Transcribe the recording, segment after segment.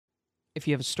If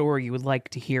you have a story you would like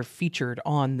to hear featured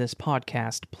on this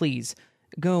podcast, please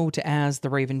go to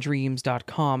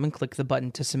astheravendreams.com and click the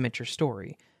button to submit your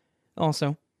story.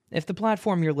 Also, if the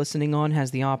platform you're listening on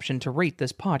has the option to rate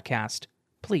this podcast,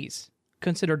 please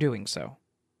consider doing so.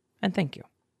 And thank you.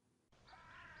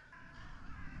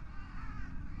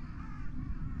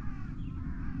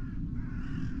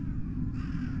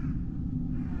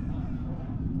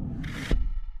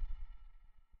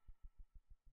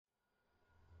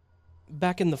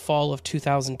 Back in the fall of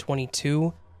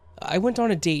 2022, I went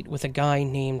on a date with a guy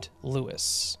named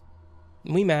Lewis.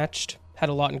 We matched, had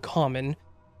a lot in common,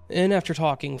 and after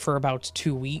talking for about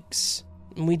 2 weeks,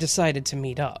 we decided to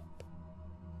meet up.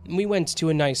 We went to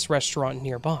a nice restaurant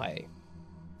nearby.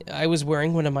 I was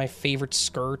wearing one of my favorite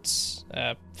skirts,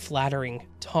 a flattering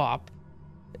top,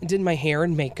 did my hair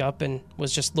and makeup, and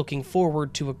was just looking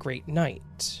forward to a great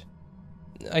night.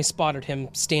 I spotted him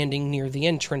standing near the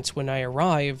entrance when I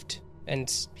arrived,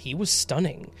 and he was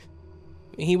stunning.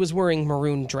 He was wearing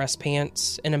maroon dress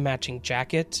pants and a matching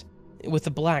jacket, with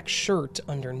a black shirt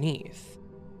underneath.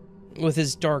 With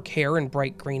his dark hair and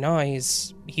bright green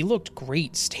eyes, he looked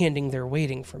great standing there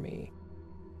waiting for me.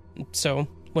 So,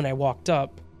 when I walked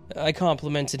up, I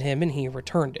complimented him and he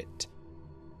returned it.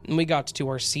 We got to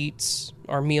our seats,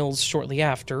 our meals shortly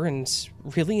after, and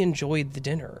really enjoyed the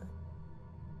dinner.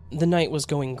 The night was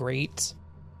going great,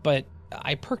 but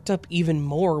I perked up even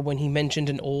more when he mentioned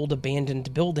an old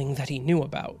abandoned building that he knew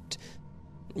about.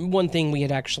 One thing we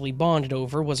had actually bonded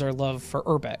over was our love for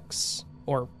urbex,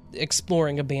 or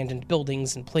exploring abandoned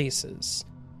buildings and places.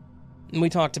 We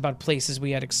talked about places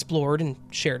we had explored and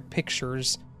shared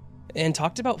pictures, and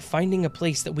talked about finding a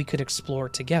place that we could explore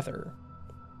together.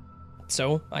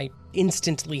 So I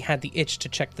instantly had the itch to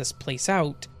check this place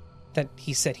out that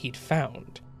he said he'd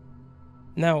found.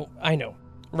 Now, I know,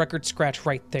 record scratch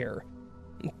right there.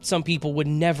 Some people would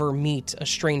never meet a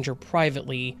stranger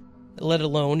privately, let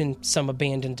alone in some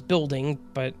abandoned building,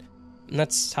 but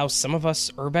that's how some of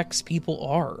us urbex people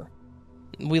are.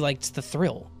 We liked the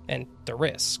thrill and the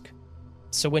risk.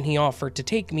 So when he offered to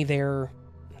take me there,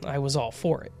 I was all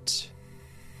for it.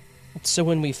 So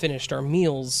when we finished our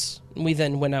meals, we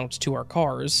then went out to our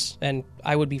cars, and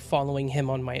I would be following him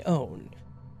on my own.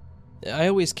 I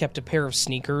always kept a pair of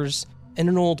sneakers and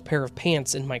an old pair of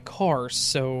pants in my car,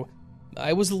 so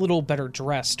I was a little better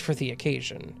dressed for the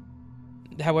occasion.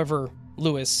 However,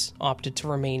 Lewis opted to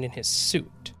remain in his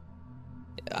suit.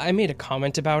 I made a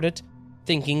comment about it,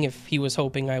 thinking if he was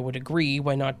hoping I would agree,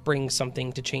 why not bring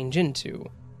something to change into?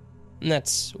 And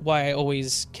that's why I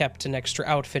always kept an extra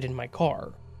outfit in my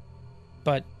car.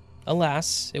 But,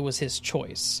 alas, it was his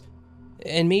choice.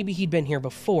 And maybe he'd been here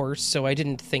before, so I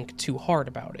didn't think too hard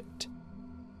about it.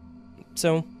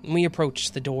 So, we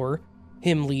approached the door,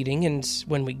 him leading, and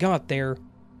when we got there,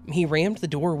 he rammed the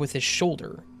door with his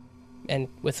shoulder, and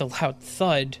with a loud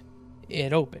thud,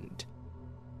 it opened.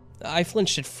 I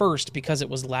flinched at first because it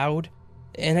was loud,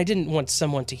 and I didn't want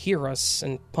someone to hear us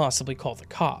and possibly call the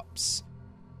cops.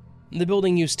 The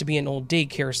building used to be an old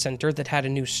daycare center that had a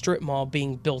new strip mall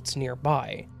being built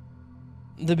nearby.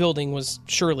 The building was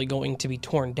surely going to be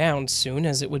torn down soon,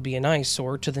 as it would be an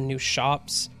eyesore to the new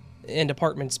shops and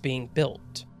apartments being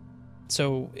built.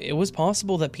 So it was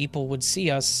possible that people would see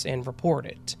us and report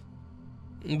it.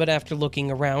 But after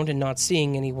looking around and not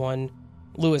seeing anyone,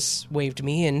 Lewis waved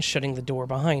me in, shutting the door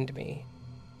behind me.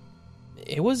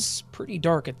 It was pretty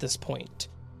dark at this point,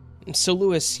 so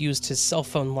Lewis used his cell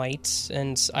phone light,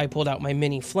 and I pulled out my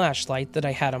mini flashlight that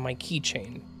I had on my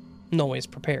keychain, always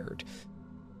prepared.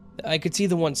 I could see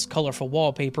the once colorful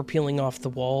wallpaper peeling off the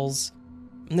walls,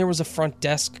 and there was a front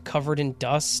desk covered in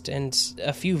dust and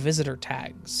a few visitor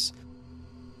tags.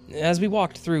 As we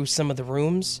walked through some of the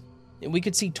rooms, we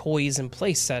could see toys and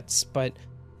play sets, but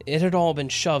it had all been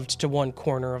shoved to one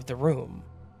corner of the room.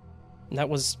 That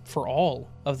was for all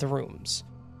of the rooms.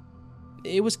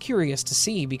 It was curious to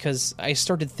see because I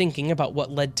started thinking about what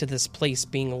led to this place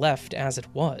being left as it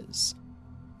was.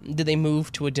 Did they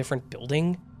move to a different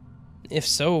building? If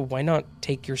so, why not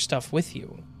take your stuff with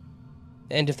you?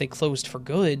 And if they closed for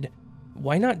good,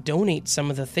 why not donate some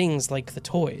of the things like the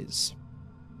toys?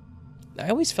 I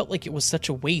always felt like it was such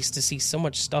a waste to see so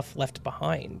much stuff left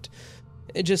behind,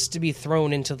 just to be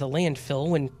thrown into the landfill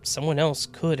when someone else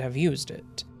could have used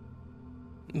it.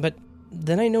 But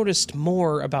then I noticed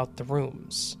more about the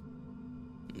rooms.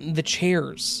 The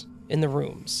chairs in the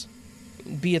rooms,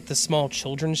 be it the small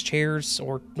children's chairs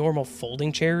or normal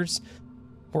folding chairs,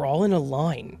 were all in a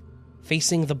line,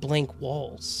 facing the blank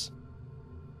walls.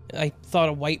 I thought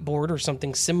a whiteboard or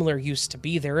something similar used to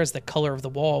be there, as the color of the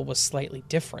wall was slightly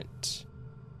different.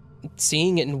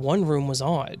 Seeing it in one room was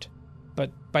odd,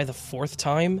 but by the fourth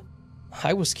time,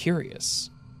 I was curious,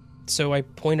 so I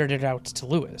pointed it out to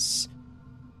Lewis.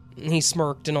 He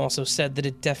smirked and also said that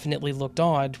it definitely looked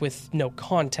odd with no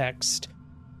context,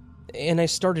 and I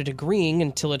started agreeing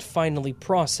until it finally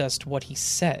processed what he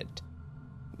said.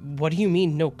 "What do you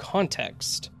mean, no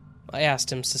context?" I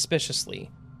asked him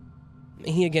suspiciously.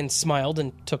 He again smiled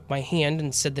and took my hand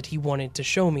and said that he wanted to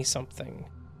show me something.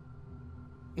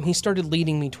 He started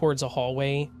leading me towards a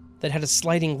hallway that had a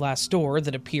sliding glass door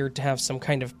that appeared to have some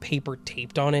kind of paper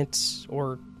taped on it,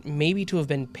 or maybe to have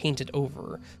been painted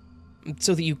over,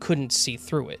 so that you couldn't see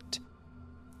through it.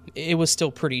 It was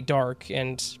still pretty dark,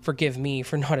 and forgive me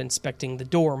for not inspecting the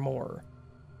door more.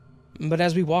 But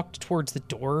as we walked towards the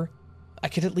door, I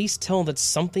could at least tell that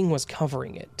something was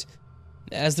covering it,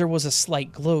 as there was a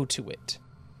slight glow to it.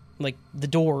 Like the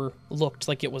door looked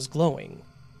like it was glowing.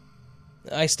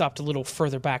 I stopped a little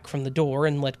further back from the door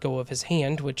and let go of his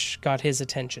hand, which got his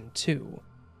attention too.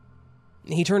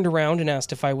 He turned around and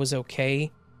asked if I was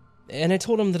okay, and I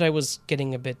told him that I was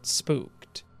getting a bit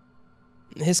spooked.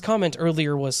 His comment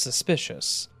earlier was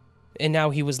suspicious, and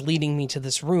now he was leading me to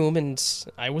this room, and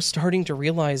I was starting to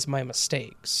realize my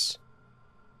mistakes.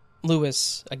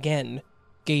 Lewis, again,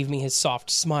 gave me his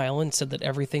soft smile and said that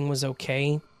everything was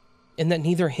okay, and that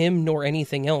neither him nor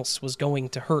anything else was going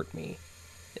to hurt me,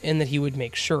 and that he would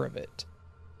make sure of it.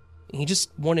 He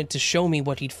just wanted to show me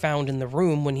what he'd found in the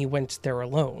room when he went there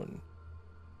alone.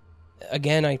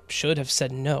 Again, I should have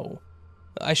said no.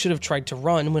 I should have tried to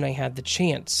run when I had the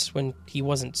chance, when he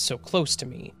wasn't so close to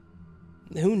me.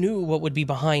 Who knew what would be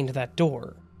behind that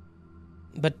door?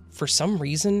 But for some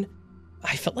reason,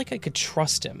 I felt like I could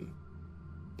trust him.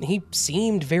 He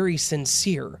seemed very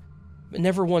sincere,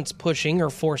 never once pushing or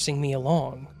forcing me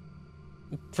along.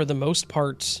 For the most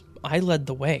part, I led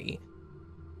the way.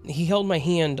 He held my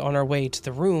hand on our way to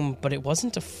the room, but it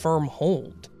wasn't a firm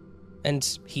hold,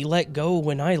 and he let go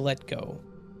when I let go.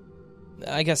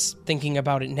 I guess thinking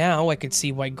about it now, I could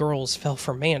see why girls fell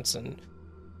for Manson.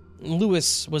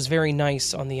 Lewis was very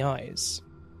nice on the eyes.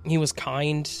 He was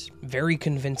kind, very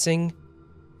convincing,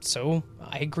 so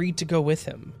I agreed to go with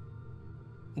him.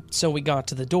 So we got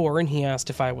to the door and he asked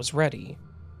if I was ready.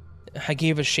 I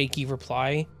gave a shaky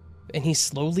reply, and he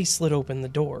slowly slid open the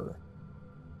door.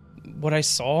 What I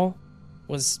saw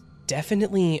was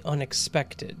definitely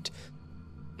unexpected.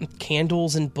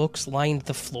 Candles and books lined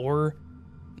the floor.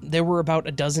 There were about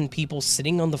a dozen people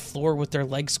sitting on the floor with their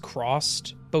legs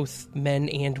crossed, both men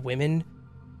and women.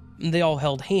 They all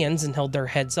held hands and held their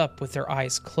heads up with their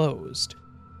eyes closed.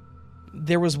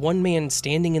 There was one man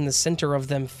standing in the center of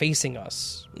them facing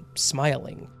us,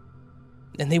 smiling.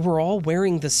 And they were all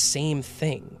wearing the same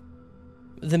thing.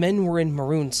 The men were in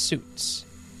maroon suits.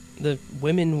 The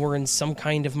women were in some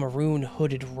kind of maroon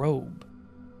hooded robe.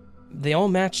 They all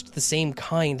matched the same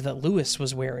kind that Lewis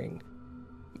was wearing.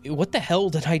 What the hell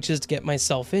did I just get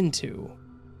myself into?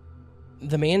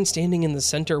 The man standing in the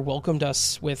center welcomed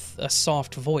us with a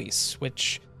soft voice,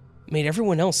 which made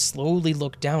everyone else slowly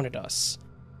look down at us.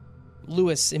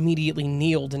 Lewis immediately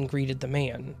kneeled and greeted the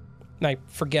man. I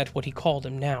forget what he called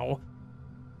him now.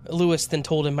 Lewis then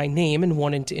told him my name and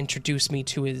wanted to introduce me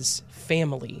to his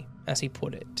family, as he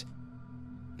put it.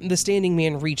 The standing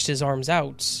man reached his arms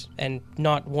out, and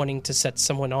not wanting to set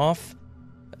someone off,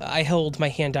 I held my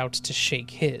hand out to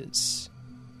shake his.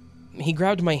 He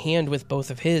grabbed my hand with both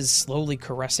of his, slowly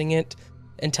caressing it,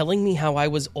 and telling me how I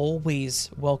was always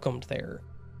welcomed there.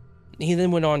 He then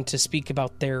went on to speak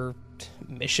about their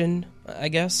mission, I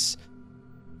guess.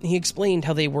 He explained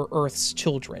how they were Earth's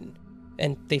children,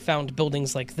 and they found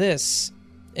buildings like this,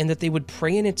 and that they would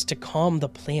pray in it to calm the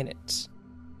planet,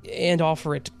 and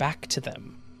offer it back to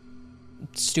them.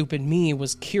 Stupid me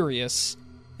was curious,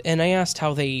 and I asked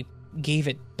how they gave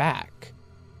it back,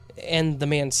 and the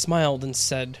man smiled and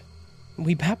said,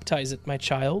 "We baptize it, my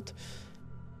child."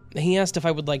 He asked if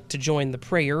I would like to join the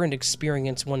prayer and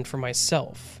experience one for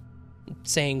myself,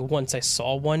 saying once I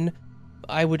saw one,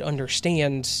 I would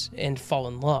understand and fall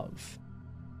in love.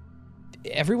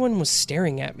 Everyone was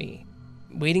staring at me,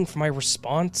 waiting for my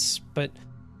response, but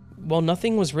while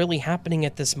nothing was really happening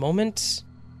at this moment,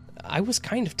 I was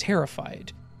kind of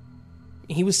terrified.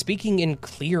 He was speaking in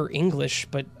clear English,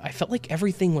 but I felt like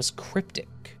everything was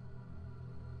cryptic.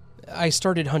 I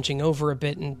started hunching over a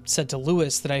bit and said to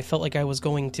Lewis that I felt like I was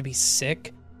going to be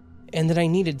sick, and that I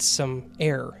needed some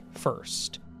air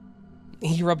first.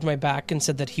 He rubbed my back and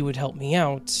said that he would help me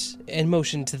out, and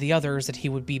motioned to the others that he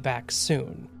would be back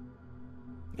soon.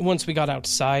 Once we got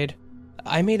outside,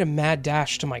 I made a mad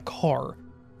dash to my car,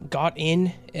 got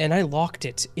in, and I locked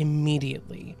it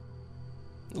immediately.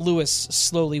 Lewis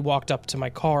slowly walked up to my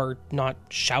car, not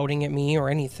shouting at me or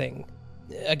anything.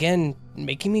 Again,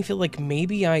 making me feel like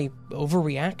maybe I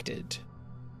overreacted.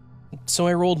 So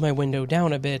I rolled my window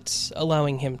down a bit,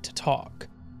 allowing him to talk.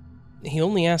 He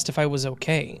only asked if I was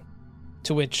okay,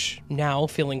 to which, now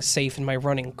feeling safe in my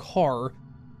running car,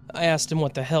 I asked him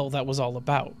what the hell that was all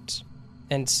about,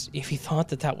 and if he thought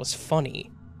that that was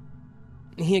funny.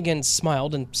 He again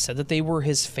smiled and said that they were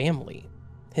his family,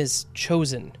 his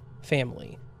chosen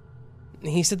family.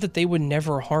 He said that they would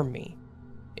never harm me.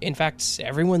 In fact,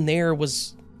 everyone there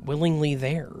was willingly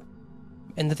there,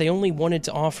 and that they only wanted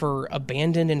to offer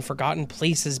abandoned and forgotten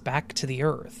places back to the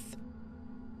earth.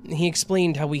 He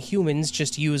explained how we humans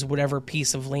just use whatever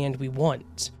piece of land we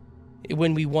want,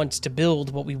 when we want to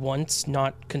build what we want,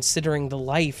 not considering the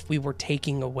life we were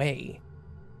taking away.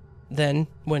 Then,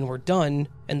 when we're done,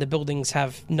 and the buildings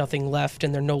have nothing left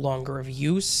and they're no longer of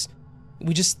use,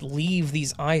 we just leave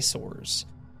these eyesores.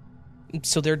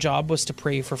 So their job was to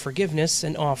pray for forgiveness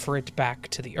and offer it back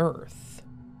to the earth.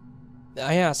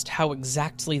 I asked how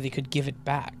exactly they could give it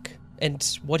back, and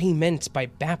what he meant by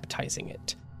baptizing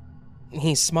it.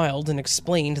 He smiled and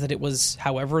explained that it was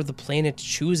however the planet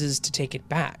chooses to take it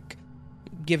back,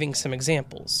 giving some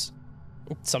examples.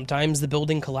 Sometimes the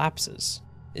building collapses,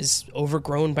 is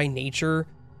overgrown by nature,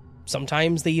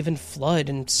 sometimes they even flood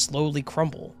and slowly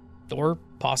crumble, or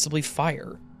possibly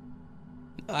fire.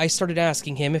 I started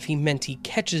asking him if he meant he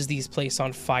catches these places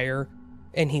on fire,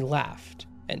 and he laughed,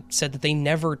 and said that they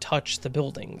never touch the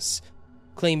buildings,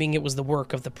 claiming it was the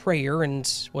work of the prayer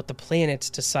and what the planet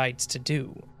decides to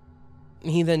do.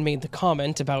 He then made the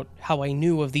comment about how I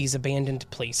knew of these abandoned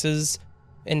places,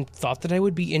 and thought that I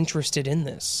would be interested in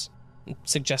this,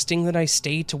 suggesting that I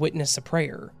stay to witness a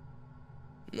prayer.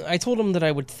 I told him that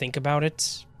I would think about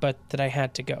it, but that I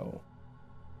had to go.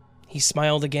 He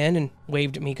smiled again and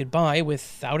waved at me goodbye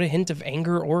without a hint of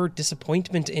anger or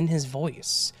disappointment in his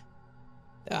voice.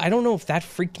 I don't know if that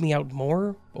freaked me out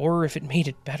more, or if it made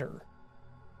it better.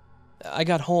 I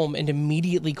got home and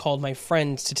immediately called my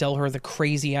friend to tell her the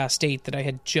crazy-ass date that I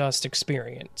had just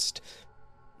experienced.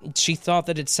 She thought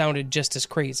that it sounded just as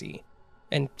crazy,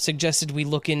 and suggested we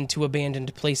look into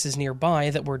abandoned places nearby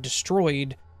that were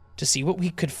destroyed to see what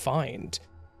we could find.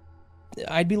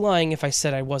 I'd be lying if I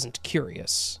said I wasn't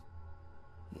curious.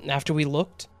 After we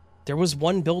looked, there was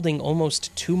one building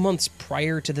almost 2 months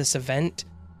prior to this event,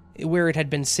 where it had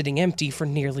been sitting empty for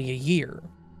nearly a year.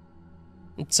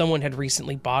 Someone had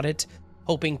recently bought it,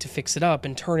 hoping to fix it up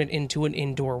and turn it into an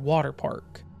indoor water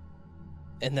park.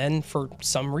 And then, for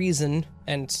some reason,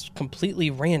 and completely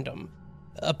random,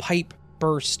 a pipe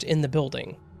burst in the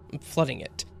building, flooding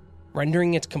it,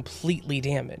 rendering it completely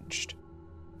damaged.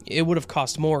 It would have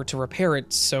cost more to repair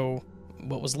it, so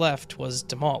what was left was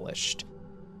demolished.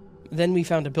 Then we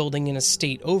found a building in a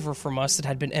state over from us that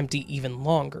had been empty even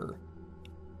longer.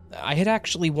 I had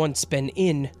actually once been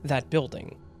in that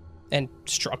building, and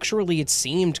structurally it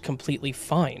seemed completely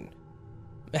fine.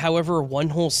 However, one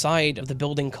whole side of the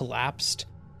building collapsed,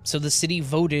 so the city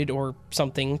voted or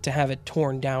something to have it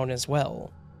torn down as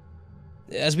well.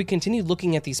 As we continued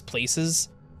looking at these places,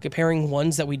 comparing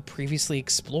ones that we'd previously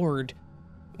explored,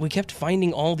 we kept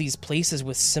finding all these places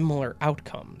with similar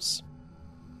outcomes.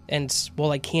 And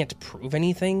while I can't prove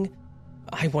anything,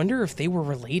 I wonder if they were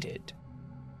related.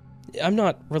 I'm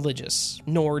not religious,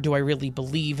 nor do I really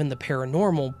believe in the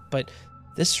paranormal, but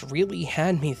this really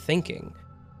had me thinking.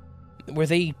 Were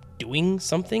they doing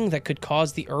something that could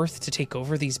cause the Earth to take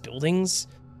over these buildings?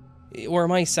 Or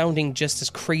am I sounding just as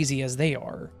crazy as they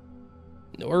are?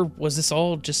 Or was this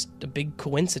all just a big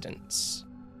coincidence?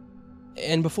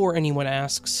 And before anyone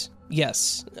asks,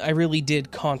 yes, I really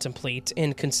did contemplate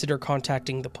and consider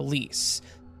contacting the police.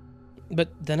 But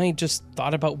then I just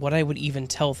thought about what I would even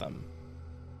tell them.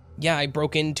 Yeah, I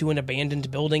broke into an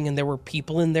abandoned building and there were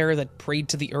people in there that prayed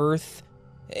to the earth,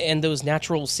 and those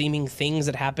natural-seeming things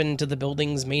that happened to the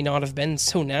buildings may not have been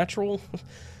so natural.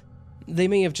 They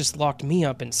may have just locked me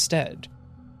up instead.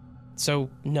 So,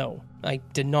 no, I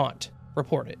did not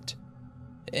report it.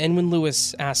 And when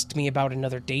Lewis asked me about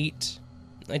another date,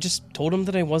 I just told him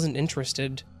that I wasn't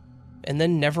interested, and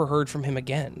then never heard from him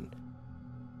again.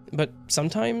 But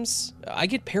sometimes, I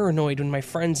get paranoid when my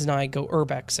friends and I go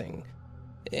urbexing,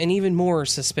 and even more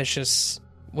suspicious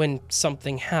when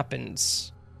something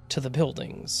happens to the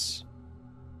buildings.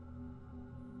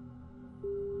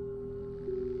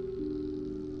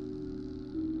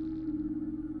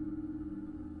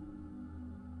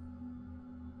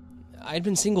 I'd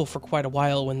been single for quite a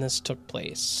while when this took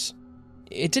place.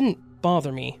 It didn't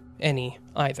bother me any,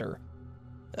 either.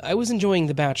 I was enjoying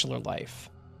the bachelor life.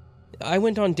 I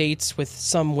went on dates with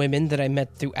some women that I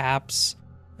met through apps,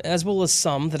 as well as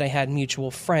some that I had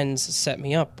mutual friends set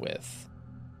me up with.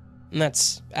 And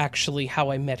that's actually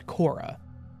how I met Cora.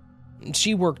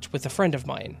 She worked with a friend of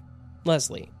mine,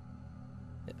 Leslie.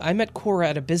 I met Cora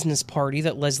at a business party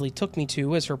that Leslie took me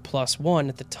to as her +1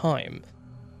 at the time.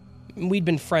 We'd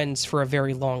been friends for a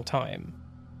very long time.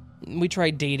 We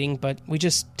tried dating, but we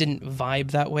just didn't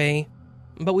vibe that way.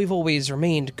 But we've always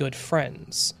remained good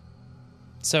friends.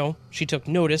 So, she took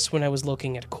notice when I was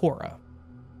looking at Cora.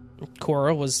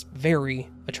 Cora was very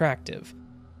attractive.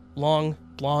 Long,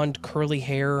 blonde, curly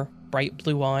hair, bright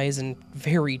blue eyes, and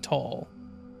very tall.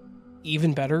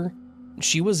 Even better,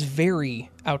 she was very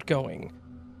outgoing.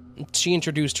 She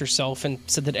introduced herself and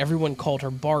said that everyone called her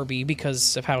Barbie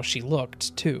because of how she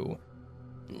looked, too.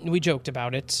 We joked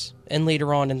about it, and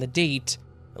later on in the date,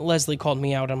 Leslie called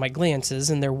me out on my glances,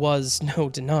 and there was no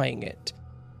denying it.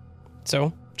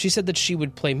 So, she said that she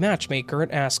would play matchmaker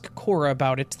and ask Cora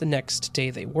about it the next day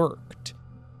they worked.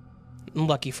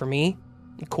 Lucky for me,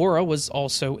 Cora was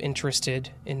also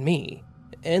interested in me,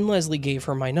 and Leslie gave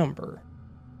her my number.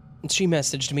 She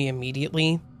messaged me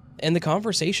immediately, and the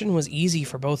conversation was easy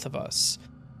for both of us.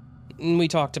 We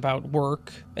talked about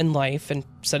work and life and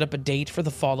set up a date for the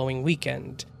following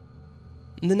weekend.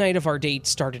 The night of our date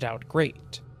started out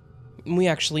great. We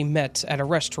actually met at a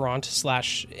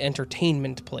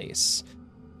restaurant/entertainment place.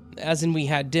 As in, we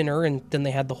had dinner, and then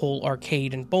they had the whole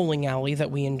arcade and bowling alley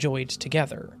that we enjoyed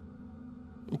together.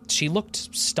 She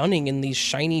looked stunning in these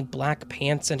shiny black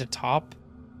pants and a top,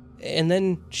 and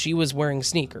then she was wearing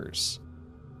sneakers.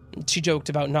 She joked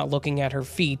about not looking at her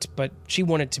feet, but she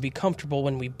wanted to be comfortable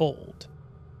when we bowled.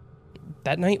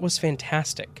 That night was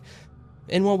fantastic,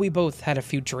 and while we both had a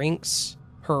few drinks,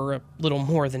 her a little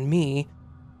more than me,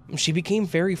 she became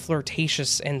very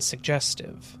flirtatious and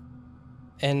suggestive.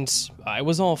 And I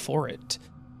was all for it.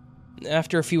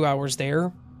 After a few hours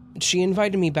there, she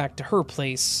invited me back to her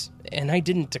place, and I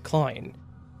didn't decline.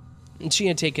 She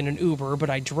had taken an Uber,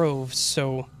 but I drove,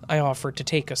 so I offered to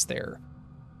take us there.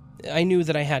 I knew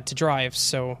that I had to drive,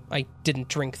 so I didn't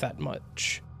drink that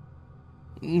much.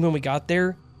 When we got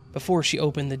there, before she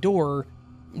opened the door,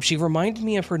 she reminded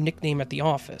me of her nickname at the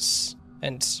office,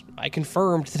 and I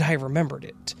confirmed that I remembered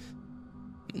it.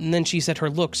 And then she said her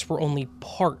looks were only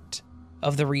part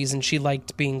of the reason she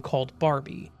liked being called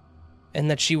Barbie,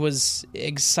 and that she was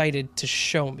excited to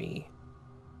show me.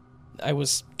 I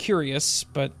was curious,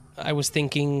 but I was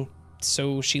thinking,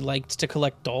 so she liked to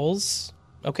collect dolls?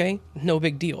 Okay, no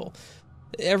big deal.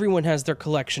 Everyone has their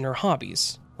collection or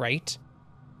hobbies, right?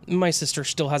 My sister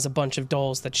still has a bunch of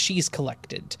dolls that she's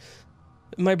collected.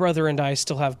 My brother and I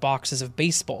still have boxes of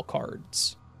baseball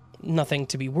cards. Nothing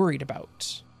to be worried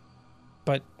about.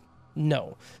 But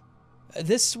no,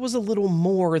 this was a little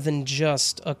more than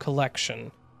just a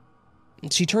collection.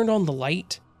 She turned on the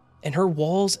light, and her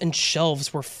walls and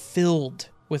shelves were filled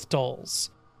with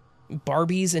dolls.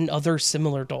 Barbies and other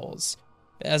similar dolls,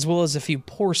 as well as a few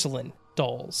porcelain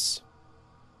dolls.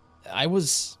 I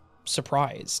was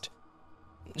surprised.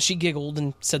 She giggled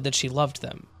and said that she loved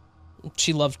them.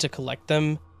 She loved to collect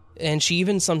them, and she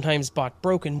even sometimes bought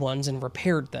broken ones and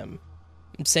repaired them,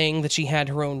 saying that she had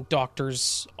her own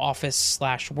doctor's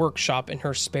office/workshop in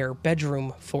her spare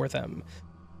bedroom for them.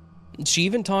 She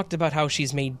even talked about how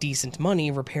she's made decent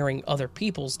money repairing other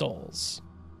people's dolls.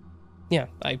 Yeah,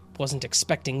 I wasn't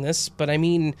expecting this, but I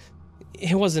mean,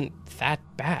 it wasn't that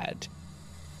bad.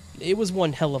 It was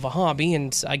one hell of a hobby,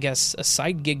 and I guess a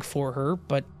side gig for her,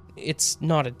 but it's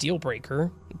not a deal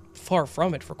breaker. Far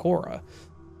from it for Cora.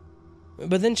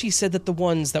 But then she said that the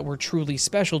ones that were truly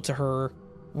special to her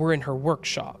were in her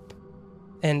workshop,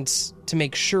 and to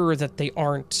make sure that they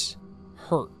aren't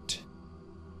hurt.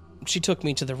 She took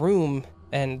me to the room,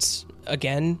 and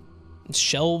again,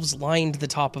 shelves lined the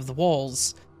top of the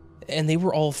walls, and they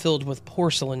were all filled with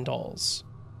porcelain dolls.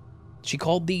 She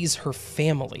called these her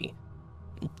family.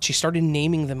 She started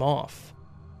naming them off.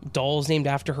 Dolls named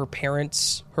after her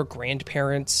parents, her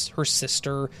grandparents, her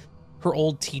sister, her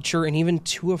old teacher, and even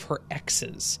 2 of her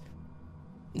exes.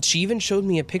 She even showed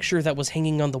me a picture that was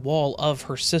hanging on the wall of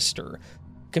her sister,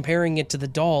 comparing it to the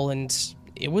doll, and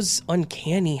it was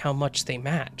uncanny how much they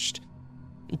matched.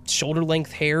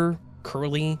 Shoulder-length hair,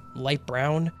 curly, light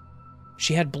brown.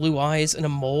 She had blue eyes and a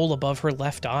mole above her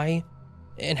left eye,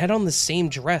 and had on the same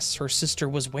dress her sister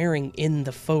was wearing in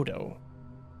the photo.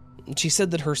 She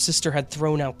said that her sister had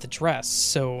thrown out the dress,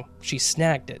 so she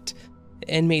snagged it,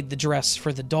 and made the dress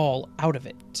for the doll out of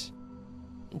it.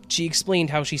 She explained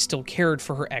how she still cared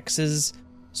for her exes,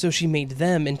 so she made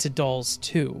them into dolls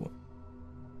too.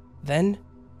 Then,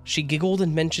 she giggled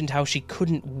and mentioned how she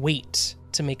couldn't wait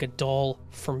to make a doll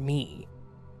for me.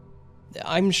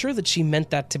 I'm sure that she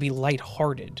meant that to be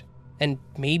lighthearted, and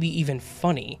maybe even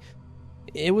funny.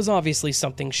 It was obviously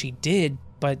something she did,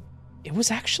 but it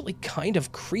was actually kind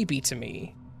of creepy to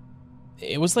me.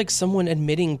 It was like someone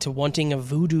admitting to wanting a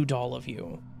voodoo doll of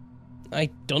you. I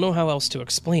don't know how else to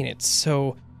explain it,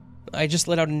 so I just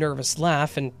let out a nervous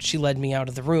laugh and she led me out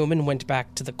of the room and went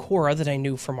back to the Cora that I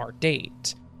knew from our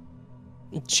date.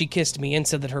 She kissed me and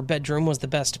said that her bedroom was the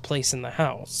best place in the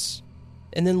house,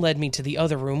 and then led me to the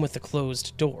other room with the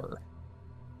closed door.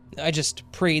 I just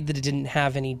prayed that it didn't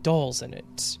have any dolls in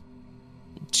it.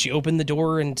 She opened the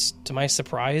door and, to my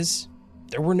surprise,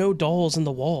 there were no dolls in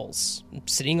the walls,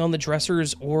 sitting on the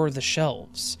dressers or the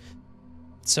shelves.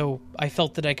 So I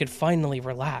felt that I could finally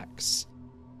relax.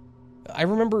 I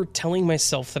remember telling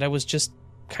myself that I was just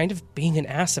kind of being an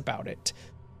ass about it.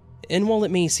 And while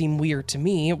it may seem weird to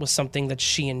me, it was something that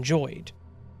she enjoyed.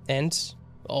 And,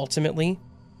 ultimately,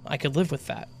 I could live with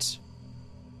that.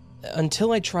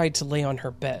 Until I tried to lay on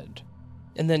her bed,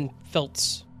 and then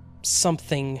felt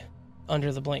something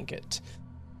under the blanket.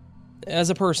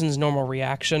 As a person's normal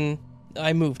reaction,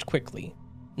 I moved quickly,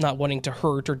 not wanting to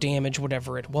hurt or damage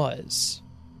whatever it was.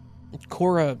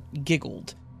 Cora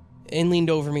giggled and leaned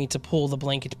over me to pull the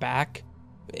blanket back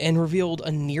and revealed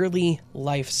a nearly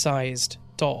life-sized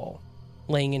doll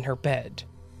laying in her bed,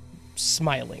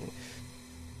 smiling.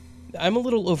 I'm a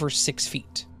little over 6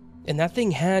 feet, and that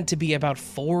thing had to be about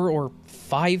 4 or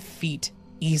 5 feet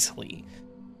easily.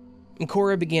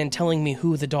 Cora began telling me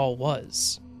who the doll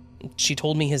was. She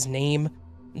told me his name,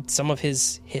 some of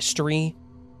his history,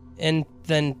 and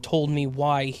then told me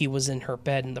why he was in her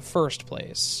bed in the first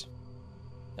place.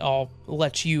 I'll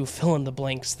let you fill in the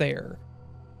blanks there.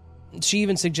 She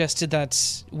even suggested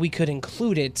that we could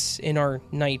include it in our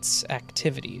night's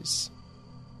activities.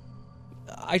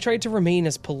 I tried to remain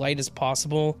as polite as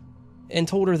possible and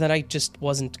told her that I just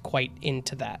wasn't quite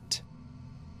into that.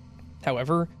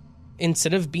 However,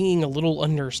 instead of being a little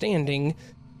understanding,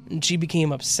 she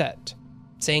became upset,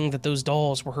 saying that those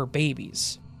dolls were her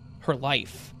babies, her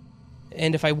life,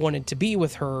 and if I wanted to be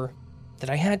with her, that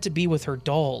I had to be with her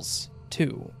dolls,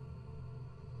 too.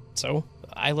 So,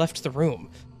 I left the room.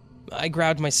 I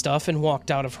grabbed my stuff and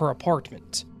walked out of her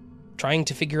apartment, trying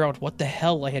to figure out what the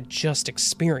hell I had just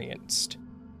experienced.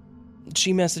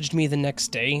 She messaged me the next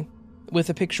day with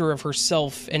a picture of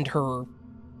herself and her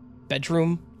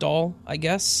bedroom doll, I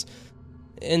guess,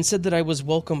 and said that I was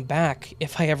welcome back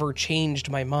if I ever changed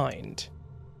my mind.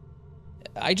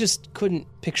 I just couldn't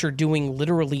picture doing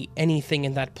literally anything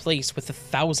in that place with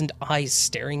 1,000 eyes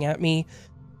staring at me,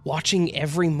 watching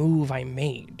every move I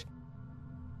made.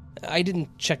 I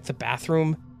didn't check the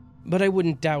bathroom, but I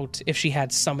wouldn't doubt if she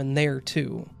had some in there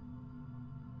too.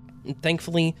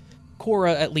 Thankfully,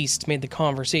 Cora at least made the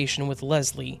conversation with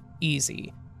Leslie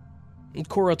easy.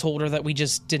 Cora told her that we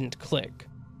just didn't click,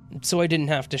 so I didn't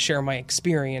have to share my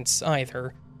experience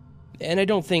either, and I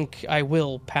don't think I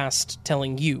will past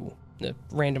telling you, a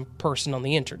random person on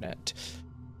the internet.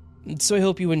 So I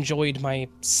hope you enjoyed my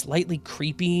slightly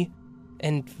creepy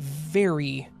and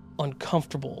very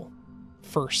uncomfortable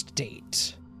first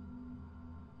date.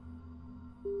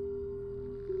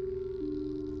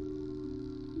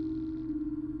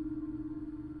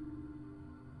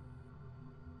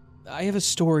 I have a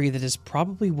story that is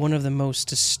probably one of the most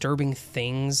disturbing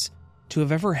things to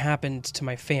have ever happened to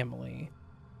my family.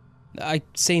 I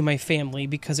say my family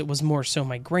because it was more so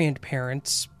my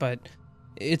grandparents, but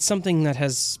it's something that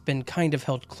has been kind of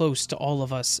held close to all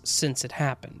of us since it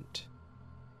happened.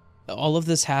 All of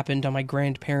this happened on my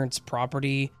grandparents'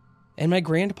 property, and my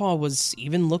grandpa was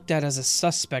even looked at as a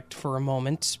suspect for a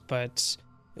moment, but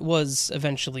was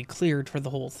eventually cleared for the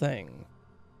whole thing.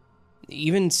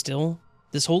 Even still,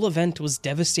 this whole event was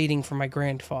devastating for my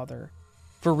grandfather,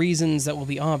 for reasons that will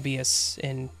be obvious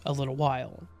in a little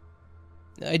while.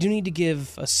 I do need to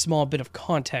give a small bit of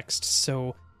context,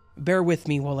 so bear with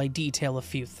me while I detail a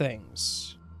few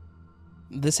things.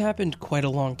 This happened quite a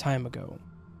long time ago.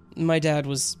 My dad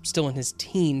was still in his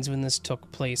teens when this took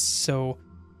place, so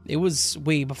it was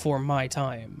way before my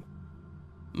time.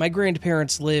 My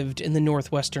grandparents lived in the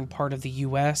northwestern part of the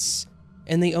US,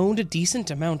 and they owned a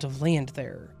decent amount of land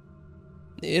there.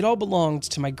 It all belonged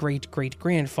to my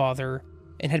great-great-grandfather,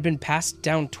 and had been passed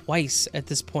down twice at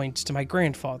this point to my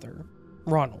grandfather,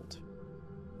 Ronald.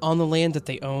 On the land that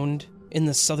they owned, in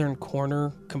the southern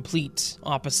corner, complete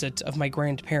opposite of my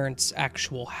grandparents'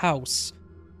 actual house,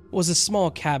 was a small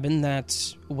cabin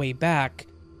that, way back,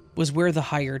 was where the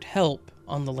hired help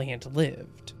on the land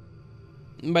lived.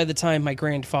 By the time my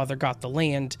grandfather got the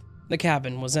land, the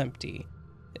cabin was empty,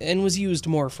 and was used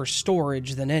more for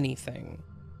storage than anything.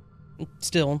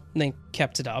 Still, they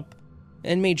kept it up,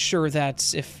 and made sure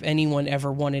that if anyone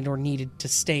ever wanted or needed to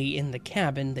stay in the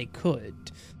cabin, they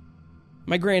could.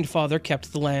 My grandfather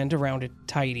kept the land around it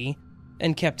tidy,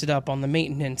 and kept it up on the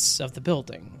maintenance of the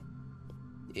building.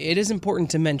 It is important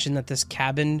to mention that this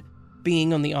cabin,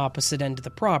 being on the opposite end of the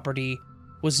property,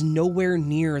 was nowhere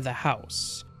near the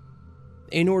house.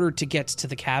 In order to get to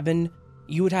the cabin,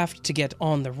 you would have to get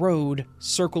on the road,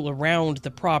 circle around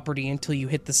the property until you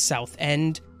hit the south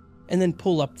end, and then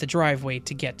pull up the driveway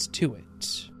to get to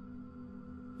it.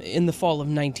 In the fall of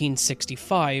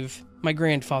 1965, my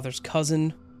grandfather's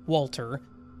cousin, Walter,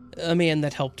 a man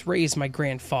that helped raise my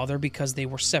grandfather because they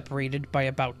were separated by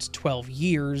about 12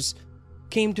 years,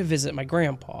 came to visit my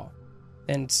grandpa,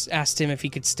 and asked him if he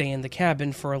could stay in the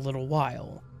cabin for a little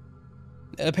while.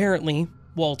 Apparently,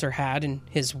 Walter had, in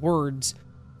his words,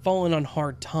 fallen on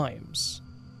hard times,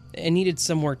 and needed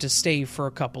somewhere to stay for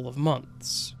a couple of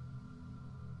months.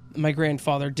 My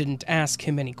grandfather didn't ask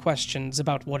him any questions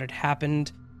about what had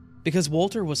happened, because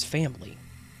Walter was family,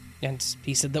 and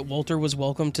he said that Walter was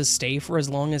welcome to stay for as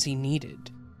long as he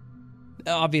needed.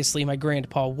 Obviously, my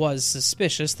grandpa was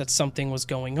suspicious that something was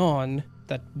going on,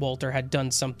 that Walter had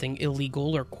done something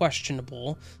illegal or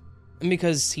questionable,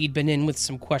 because he'd been in with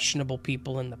some questionable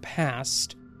people in the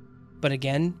past. But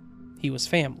again, he was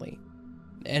family,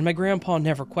 and my grandpa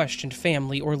never questioned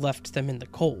family or left them in the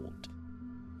cold.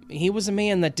 He was a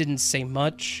man that didn't say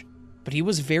much, but he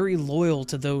was very loyal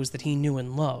to those that he knew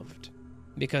and loved,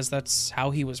 because that's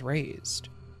how he was raised.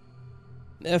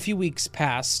 A few weeks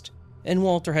passed, and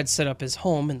Walter had set up his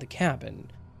home in the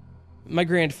cabin. My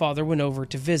grandfather went over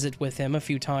to visit with him a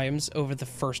few times over the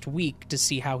first week to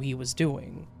see how he was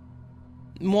doing.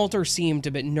 Walter seemed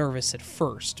a bit nervous at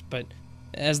first, but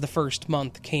as the first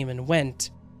month came and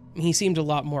went, he seemed a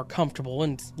lot more comfortable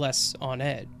and less on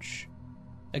edge.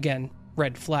 Again,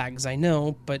 red flags, I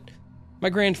know, but my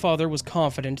grandfather was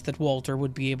confident that Walter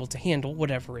would be able to handle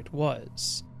whatever it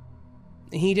was.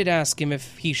 He did ask him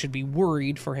if he should be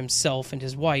worried for himself and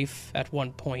his wife at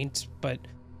one point, but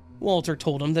Walter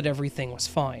told him that everything was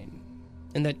fine,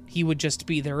 and that he would just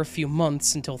be there a few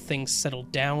months until things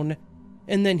settled down,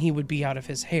 and then he would be out of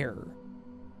his hair.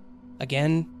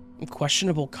 Again,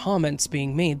 questionable comments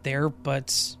being made there,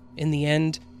 but in the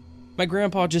end, my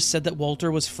grandpa just said that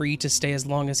Walter was free to stay as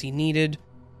long as he needed,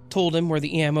 told him where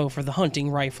the ammo for the hunting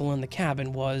rifle in the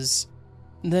cabin was,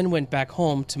 then went back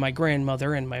home to my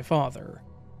grandmother and my father.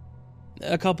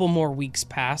 A couple more weeks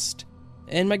passed,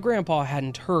 and my grandpa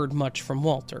hadn't heard much from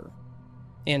Walter.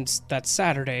 And that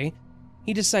Saturday,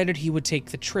 he decided he would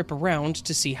take the trip around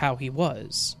to see how he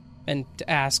was, and to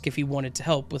ask if he wanted to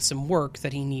help with some work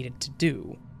that he needed to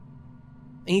do.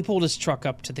 He pulled his truck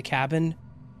up to the cabin,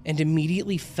 and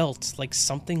immediately felt like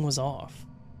something was off.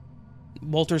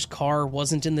 Walter's car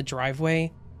wasn't in the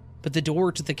driveway, but the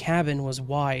door to the cabin was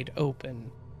wide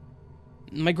open.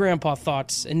 My grandpa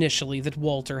thought initially that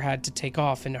Walter had to take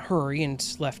off in a hurry and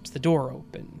left the door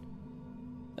open.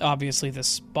 Obviously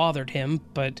this bothered him,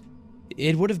 but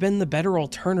it would have been the better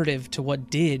alternative to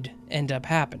what did end up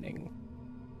happening.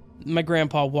 My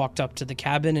grandpa walked up to the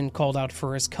cabin and called out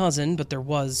for his cousin, but there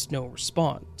was no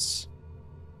response.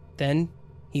 Then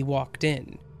he walked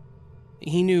in.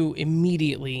 He knew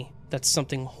immediately that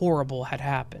something horrible had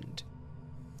happened.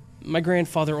 My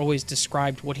grandfather always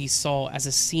described what he saw as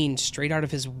a scene straight out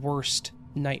of his worst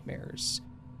nightmares.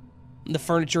 The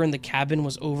furniture in the cabin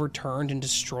was overturned and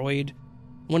destroyed.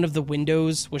 One of the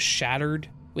windows was shattered,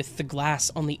 with the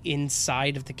glass on the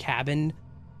inside of the cabin,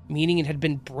 meaning it had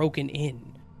been broken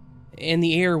in, and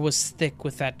the air was thick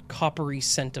with that coppery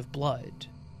scent of blood.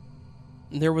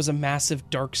 There was a massive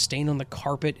dark stain on the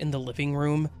carpet in the living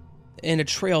room, and a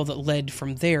trail that led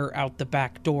from there out the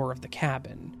back door of the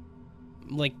cabin,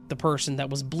 like the person that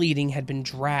was bleeding had been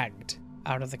dragged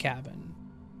out of the cabin.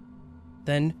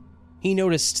 Then he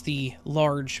noticed the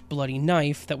large, bloody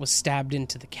knife that was stabbed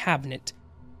into the cabinet,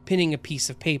 pinning a piece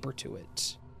of paper to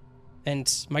it. And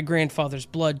my grandfather's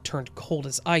blood turned cold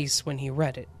as ice when he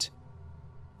read it.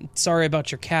 "Sorry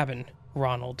about your cabin,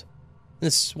 Ronald.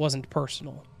 This wasn't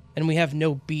personal, and we have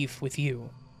no beef with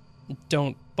you.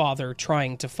 Don't bother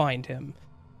trying to find him.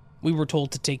 We were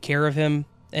told to take care of him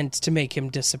and to make him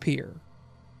disappear.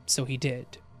 So he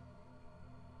did."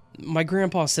 My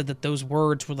grandpa said that those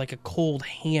words were like a cold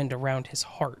hand around his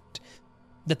heart,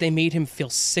 that they made him feel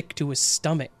sick to his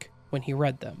stomach when he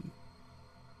read them.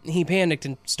 He panicked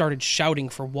and started shouting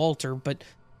for Walter, but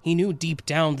he knew deep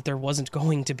down that there wasn't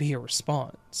going to be a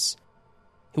response.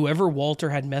 Whoever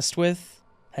Walter had messed with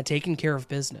had taken care of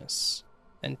business,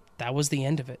 and that was the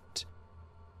end of it.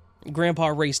 Grandpa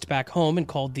raced back home and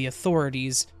called the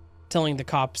authorities, telling the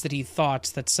cops that he thought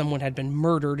that someone had been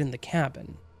murdered in the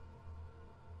cabin.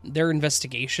 Their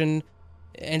investigation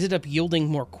ended up yielding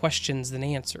more questions than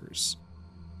answers.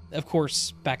 Of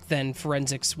course, back then,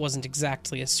 forensics wasn't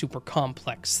exactly a super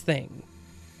complex thing.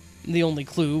 The only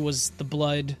clue was the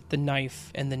blood, the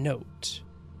knife, and the note.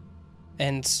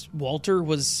 And Walter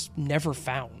was never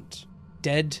found,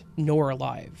 dead nor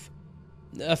alive.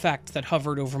 A fact that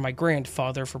hovered over my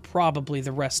grandfather for probably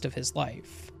the rest of his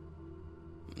life.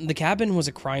 The cabin was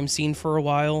a crime scene for a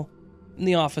while,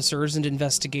 the officers and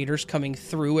investigators coming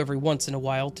through every once in a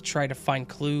while to try to find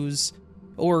clues,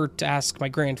 or to ask my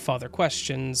grandfather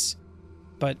questions,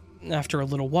 but after a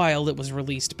little while it was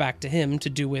released back to him to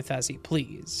do with as he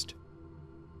pleased.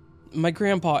 My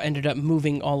grandpa ended up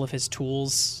moving all of his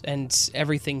tools and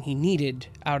everything he needed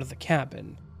out of the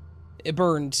cabin. It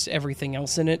burned everything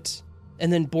else in it,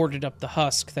 and then boarded up the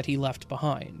husk that he left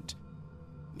behind.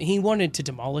 He wanted to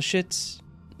demolish it,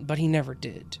 but he never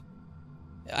did.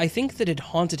 I think that it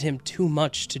haunted him too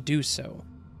much to do so.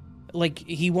 Like,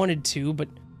 he wanted to, but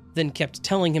then kept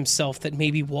telling himself that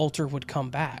maybe Walter would come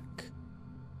back.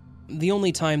 The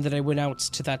only time that I went out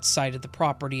to that side of the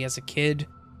property as a kid,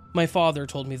 my father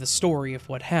told me the story of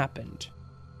what happened,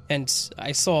 and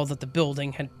I saw that the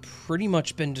building had pretty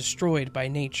much been destroyed by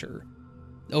nature.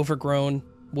 Overgrown,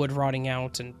 wood rotting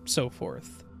out, and so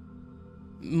forth.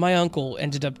 My uncle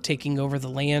ended up taking over the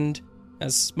land,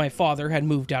 as my father had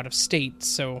moved out of state,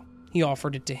 so he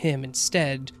offered it to him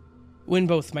instead, when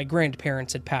both my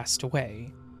grandparents had passed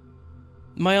away.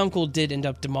 My uncle did end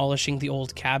up demolishing the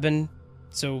old cabin,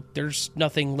 so there's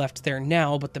nothing left there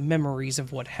now but the memories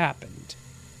of what happened.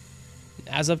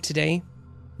 As of today,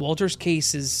 Walter's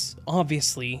case is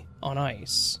obviously on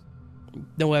ice.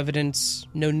 No evidence,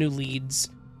 no new leads,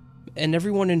 and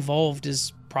everyone involved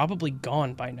is probably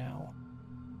gone by now.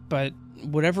 But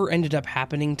whatever ended up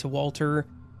happening to Walter,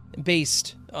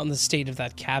 based on the state of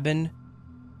that cabin,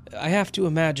 I have to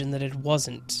imagine that it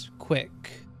wasn't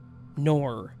quick,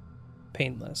 nor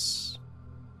painless.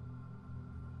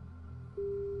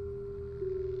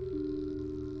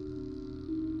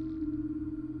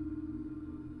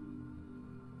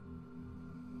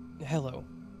 Hello.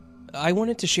 I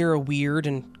wanted to share a weird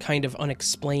and kind of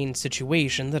unexplained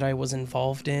situation that I was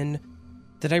involved in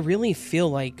that I really feel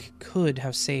like could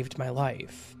have saved my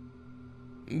life.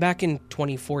 Back in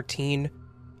 2014,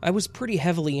 I was pretty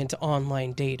heavily into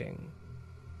online dating.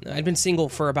 I'd been single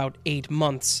for about 8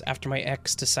 months after my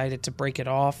ex decided to break it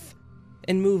off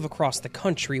and move across the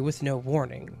country with no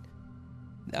warning.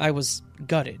 I was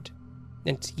gutted,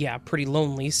 and yeah, pretty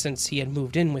lonely since he had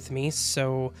moved in with me,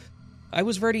 so I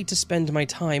was ready to spend my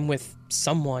time with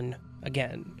someone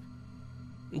again.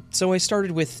 So I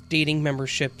started with dating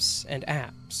memberships and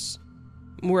apps,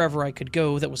 wherever I could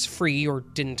go that was free or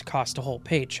didn't cost a whole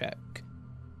paycheck.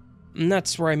 And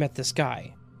that's where I met this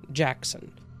guy,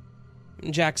 Jackson.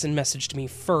 Jackson messaged me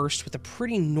first with a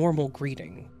pretty normal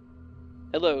greeting.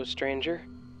 "Hello, stranger.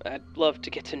 I'd love to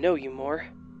get to know you more."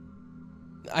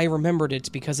 I remembered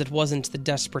it because it wasn't the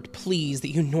desperate pleas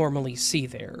that you normally see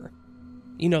there.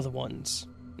 You know the ones,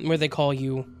 where they call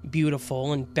you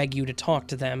beautiful and beg you to talk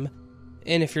to them,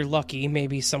 and if you're lucky,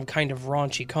 maybe some kind of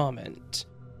raunchy comment.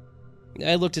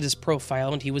 I looked at his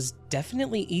profile and he was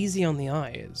definitely easy on the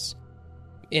eyes.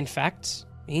 In fact,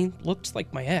 he looked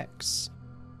like my ex.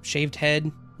 Shaved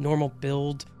head, normal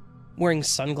build, wearing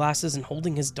sunglasses and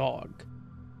holding his dog.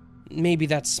 Maybe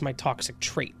that's my toxic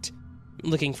trait,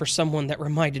 looking for someone that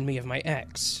reminded me of my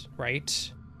ex,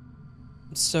 right?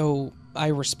 So I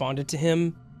responded to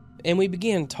him, and we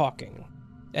began talking,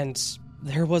 and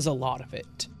there was a lot of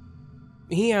it.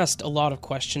 He asked a lot of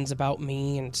questions about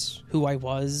me and who I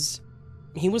was.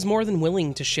 He was more than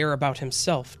willing to share about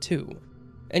himself, too,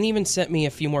 and even sent me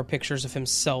a few more pictures of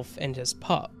himself and his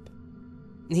pup.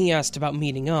 He asked about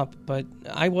meeting up, but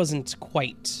I wasn't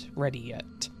quite ready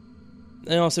yet.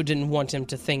 I also didn't want him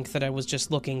to think that I was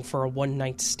just looking for a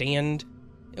one-night stand,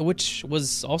 which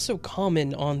was also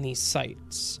common on these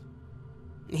sites.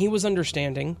 He was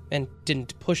understanding and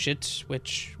didn't push it,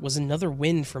 which was another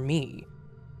win for me.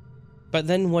 But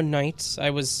then one night,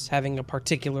 I was having a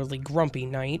particularly grumpy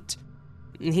night.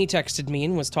 He texted me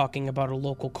and was talking about a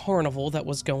local carnival that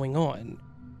was going on.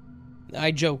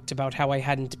 I joked about how I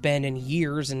hadn't been in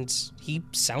years, and he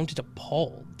sounded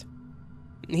appalled.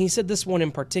 He said this one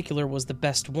in particular was the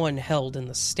best one held in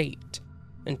the state,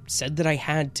 and said that I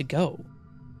had to go.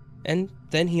 And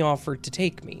then he offered to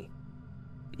take me.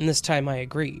 And this time I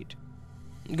agreed.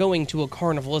 Going to a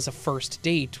carnival as a first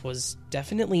date was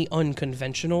definitely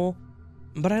unconventional,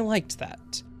 but I liked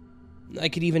that. I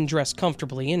could even dress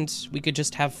comfortably, and we could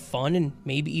just have fun and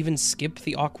maybe even skip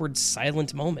the awkward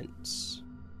silent moments.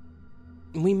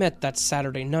 We met that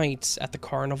Saturday night at the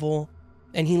carnival,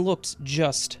 and he looked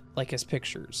just like his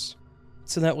pictures,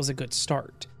 so that was a good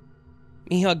start.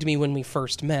 He hugged me when we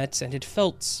first met, and it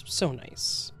felt so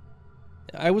nice.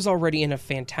 I was already in a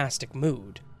fantastic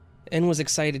mood. and was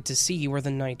excited to see where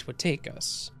the night would take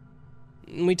us.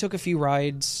 We took a few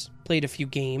rides, played a few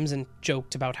games, and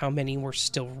joked about how many were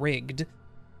still rigged,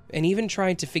 and even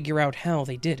tried to figure out how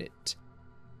they did it.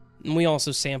 We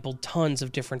also sampled tons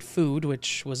of different food,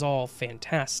 which was all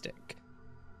fantastic.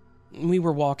 We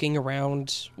were walking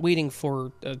around, waiting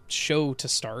for a show to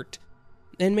start,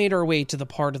 and made our way to the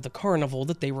part of the carnival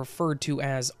that they referred to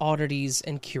as Oddities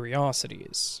and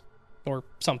Curiosities, or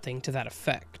something to that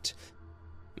effect.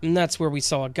 And that's where we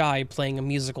saw a guy playing a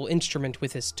musical instrument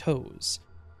with his toes.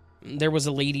 There was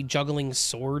a lady juggling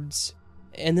swords,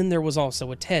 and then there was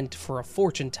also a tent for a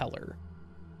fortune teller.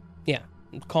 Yeah,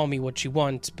 call me what you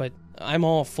want, but I'm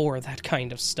all for that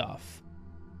kind of stuff.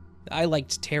 I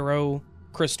liked tarot,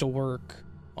 crystal work,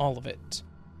 all of it.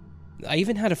 I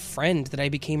even had a friend that I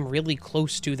became really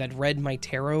close to that read my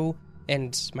tarot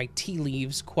and my tea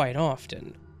leaves quite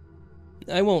often.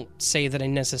 I won't say that I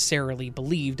necessarily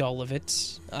believed all of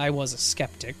it. I was a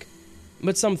skeptic.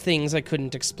 But some things I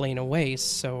couldn't explain away,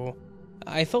 so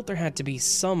I felt there had to be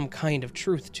some kind of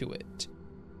truth to it.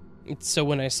 So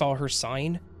when I saw her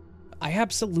sign, I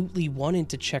absolutely wanted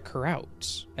to check her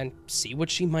out and see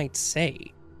what she might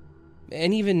say.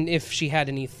 And even if she had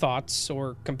any thoughts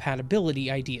or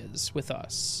compatibility ideas with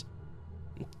us.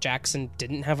 Jackson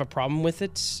didn't have a problem with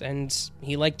it, and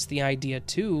he liked the idea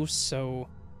too, so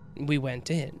we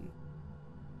went in.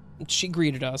 She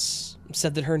greeted us,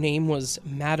 said that her name was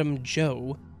Madam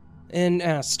Joe, and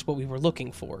asked what we were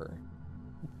looking for.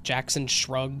 Jackson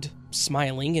shrugged,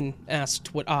 smiling, and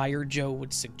asked what I or Joe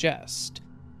would suggest.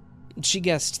 She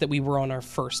guessed that we were on our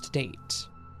first date,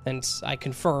 and I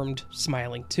confirmed,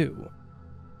 smiling too.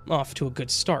 Off to a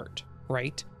good start,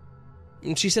 right?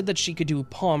 She said that she could do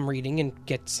palm reading and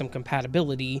get some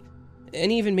compatibility,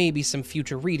 and even maybe some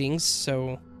future readings,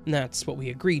 so that's what we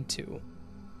agreed to.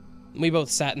 We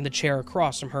both sat in the chair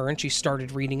across from her, and she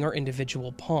started reading our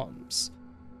individual palms.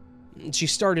 She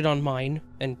started on mine,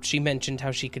 and she mentioned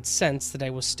how she could sense that I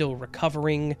was still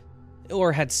recovering,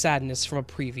 or had sadness from a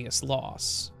previous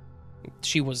loss.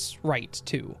 She was right,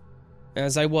 too,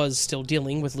 as I was still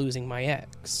dealing with losing my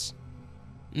ex.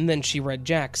 And then she read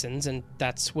Jackson's, and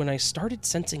that's when I started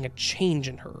sensing a change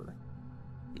in her.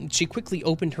 She quickly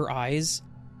opened her eyes,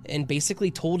 and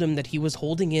basically told him that he was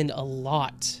holding in a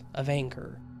lot of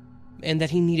anger, and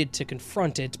that he needed to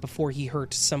confront it before he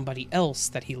hurt somebody else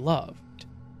that he loved.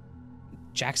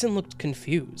 Jackson looked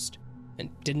confused, and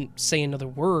didn't say another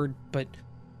word, but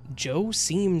Joe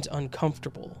seemed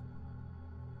uncomfortable.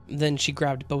 Then she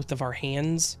grabbed both of our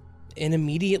hands, and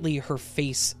immediately her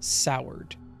face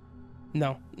soured.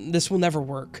 "No, this will never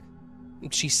work,"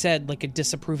 she said like a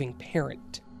disapproving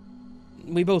parent.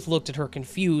 We both looked at her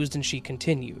confused, and she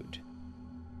continued.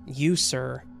 "You,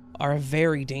 sir, are a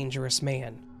very dangerous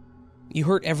man. You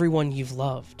hurt everyone you've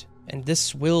loved, and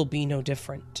this will be no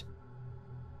different."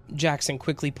 Jackson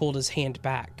quickly pulled his hand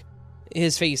back,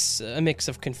 his face a mix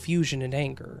of confusion and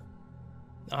anger.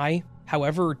 I,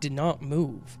 however, did not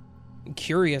move,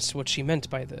 curious what she meant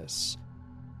by this.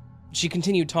 She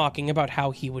continued talking about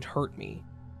how he would hurt me,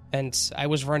 and I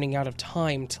was running out of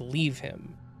time to leave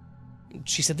him.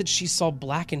 She said that she saw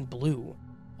black and blue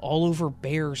all over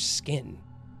bare skin.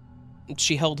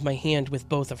 She held my hand with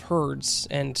both of hers,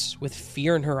 and with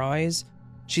fear in her eyes,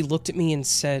 she looked at me and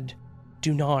said,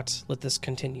 "Do not let this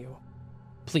continue.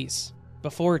 Please,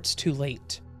 before it's too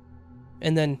late."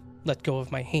 And then let go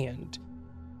of my hand.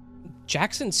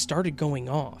 Jackson started going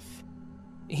off.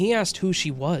 He asked who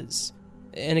she was,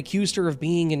 and accused her of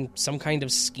being in some kind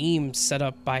of scheme set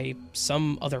up by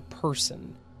some other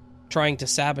person, trying to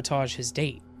sabotage his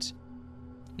date.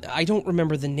 I don't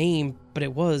remember the name, but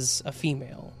it was a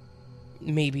female.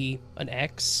 Maybe an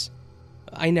ex?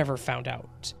 I never found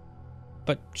out.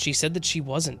 But she said that she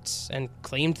wasn't, and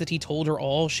claimed that he told her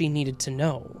all she needed to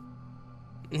know.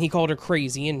 He called her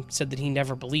crazy and said that he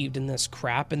never believed in this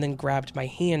crap, and then grabbed my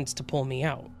hand to pull me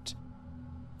out.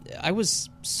 I was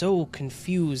so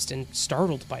confused and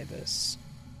startled by this.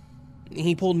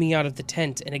 He pulled me out of the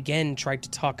tent and again tried to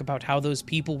talk about how those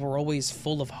people were always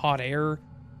full of hot air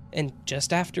and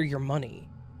just after your money.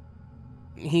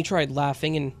 He tried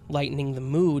laughing and lightening the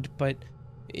mood, but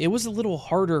it was a little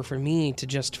harder for me to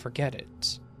just forget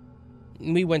it.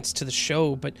 We went to the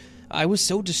show, but I was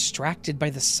so distracted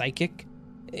by the psychic,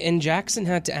 and Jackson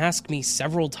had to ask me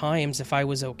several times if I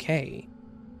was okay.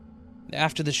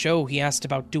 After the show, he asked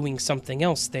about doing something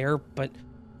else there, but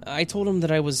I told him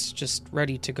that I was just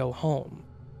ready to go home.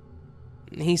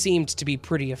 He seemed to be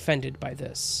pretty offended by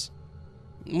this.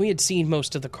 We had seen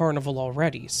most of the carnival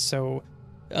already, so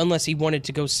unless he wanted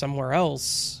to go somewhere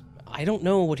else, I don't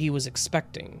know what he was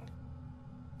expecting.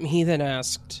 He then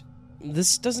asked,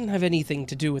 This doesn't have anything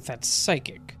to do with that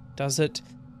psychic, does it?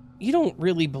 You don't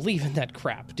really believe in that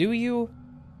crap, do you?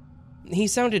 He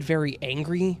sounded very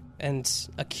angry and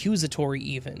accusatory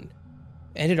even,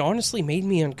 and it honestly made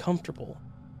me uncomfortable.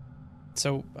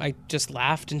 So I just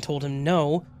laughed and told him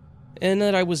no, and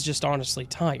that I was just honestly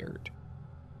tired.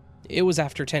 It was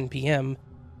after 10 p.m.,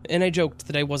 and I joked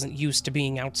that I wasn't used to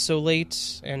being out so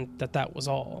late, and that was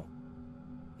all.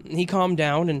 He calmed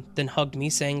down and then hugged me,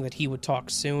 saying that he would talk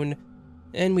soon,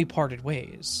 and we parted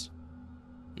ways.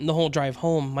 The whole drive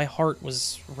home, my heart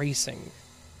was racing.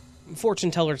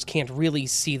 Fortune tellers can't really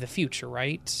see the future,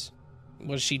 right?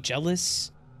 Was she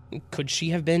jealous? Could she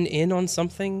have been in on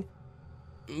something?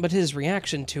 But his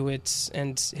reaction to it,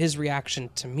 and his reaction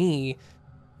to me,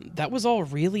 that was all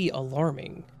really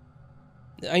alarming.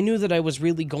 I knew that I was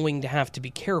really going to have to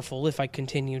be careful if I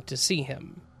continued to see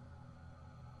him.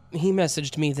 He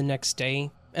messaged me the next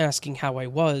day, asking how I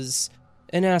was,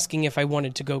 and asking if I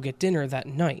wanted to go get dinner that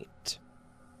night.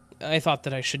 I thought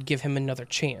that I should give him another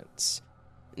chance.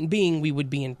 Being we would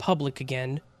be in public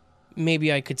again,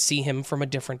 maybe I could see him from a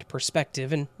different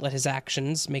perspective and let his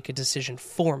actions make a decision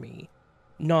for me,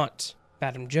 not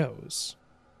Madame Joe's.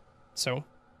 So,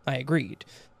 I agreed.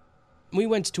 We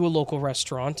went to a local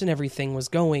restaurant and everything was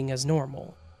going as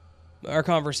normal. Our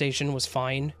conversation was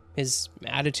fine, his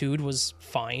attitude was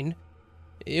fine.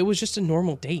 It was just a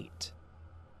normal date.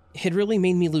 It really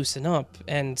made me loosen up,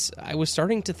 and I was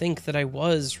starting to think that I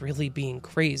was really being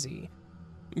crazy,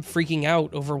 freaking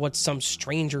out over what some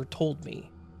stranger told me.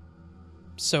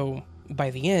 So, by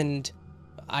the end,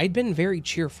 I'd been very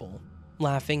cheerful,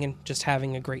 laughing and just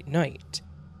having a great night.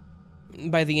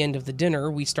 By the end of the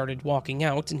dinner, we started walking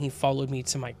out and he followed me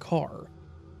to my car,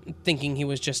 thinking he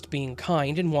was just being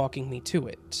kind and walking me to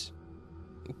it.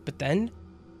 But then,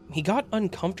 he got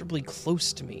uncomfortably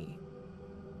close to me.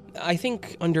 I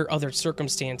think under other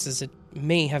circumstances it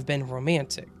may have been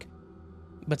romantic,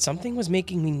 but something was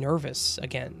making me nervous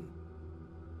again.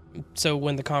 So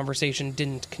when the conversation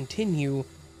didn't continue,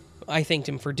 I thanked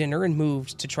him for dinner and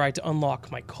moved to try to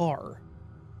unlock my car.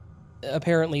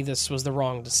 Apparently this was the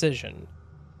wrong decision.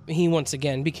 He once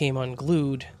again became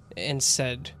unglued and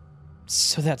said,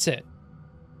 "So that's it."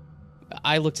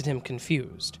 I looked at him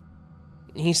confused.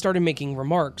 He started making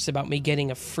remarks about me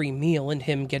getting a free meal and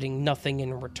him getting nothing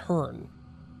in return.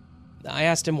 I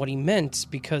asked him what he meant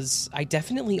because I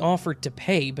definitely offered to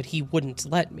pay, but he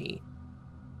wouldn't let me.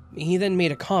 He then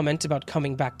made a comment about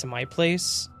coming back to my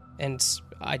place, and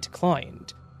I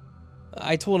declined.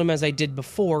 I told him, as I did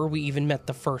before we even met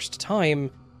the first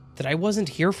time, that I wasn't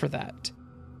here for that,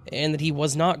 and that he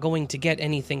was not going to get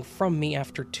anything from me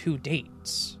after 2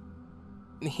 dates.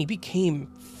 He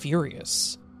became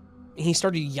furious. He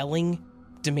started yelling,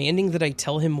 demanding that I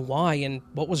tell him why and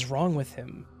what was wrong with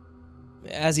him.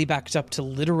 As he backed up to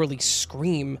literally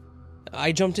scream,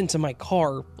 I jumped into my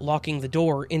car, locking the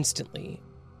door instantly.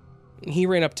 He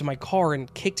ran up to my car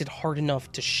and kicked it hard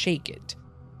enough to shake it.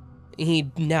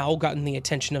 He'd now gotten the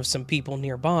attention of some people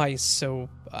nearby, so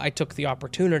I took the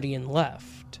opportunity and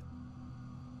left.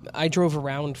 I drove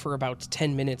around for about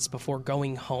 10 minutes before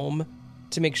going home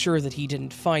to make sure that he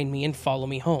didn't find me and follow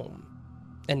me home.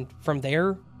 And from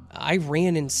there, I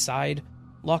ran inside,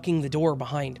 locking the door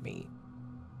behind me.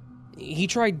 He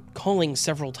tried calling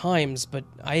several times, but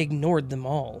I ignored them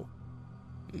all.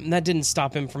 That didn't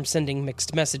stop him from sending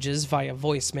mixed messages via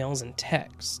voicemails and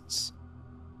texts.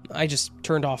 I just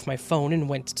turned off my phone and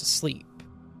went to sleep.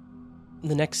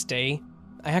 The next day,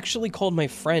 I actually called my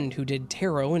friend who did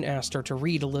tarot and asked her to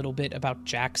read a little bit about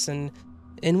Jackson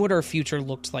and what our future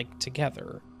looked like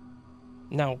together.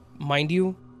 Now, mind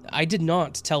you, I did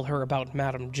not tell her about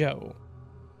Madame Joe.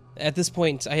 At this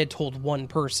point, I had told one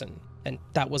person, and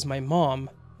that was my mom.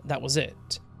 That was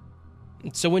it.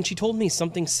 So when she told me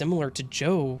something similar to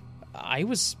Joe, I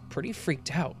was pretty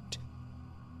freaked out.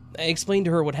 I explained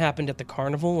to her what happened at the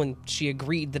carnival, and she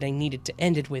agreed that I needed to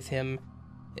end it with him,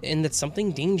 and that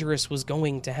something dangerous was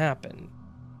going to happen.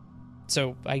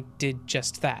 So I did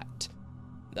just that.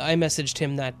 I messaged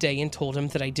him that day and told him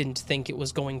that I didn't think it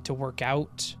was going to work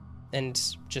out, and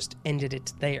just ended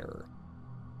it there.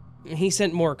 He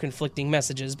sent more conflicting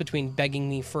messages between begging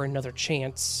me for another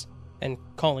chance and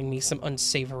calling me some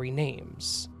unsavory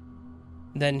names.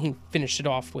 Then he finished it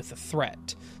off with a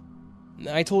threat.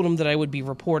 I told him that I would be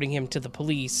reporting him to the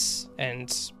police,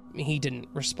 and he didn't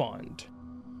respond.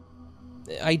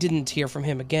 I didn't hear from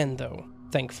him again, though,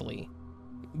 thankfully,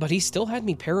 but he still had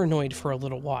me paranoid for a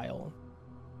little while.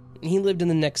 He lived in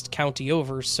the next county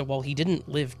over, so while he didn't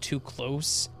live too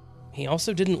close, he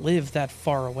also didn't live that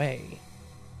far away.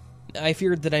 I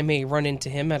feared that I may run into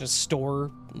him at a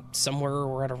store, somewhere,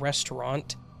 or at a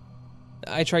restaurant.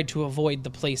 I tried to avoid the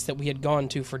place that we had gone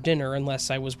to for dinner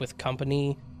unless I was with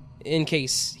company, in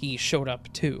case he showed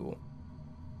up too.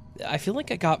 I feel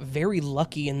like I got very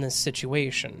lucky in this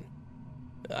situation.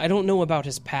 I don't know about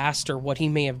his past or what he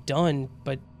may have done,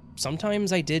 but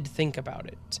sometimes I did think about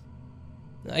it.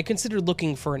 I considered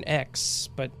looking for an ex,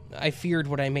 but I feared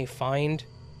what I may find,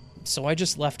 so I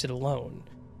just left it alone.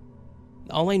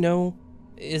 All I know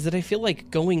is that I feel like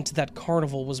going to that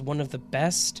carnival was one of the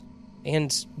best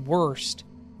and worst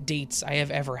dates I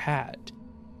have ever had.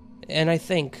 And I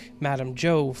thank Madame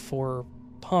Jo for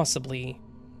possibly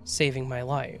saving my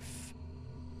life.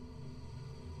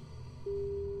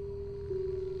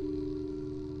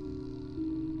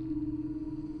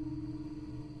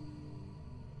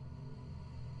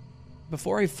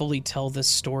 Before I fully tell this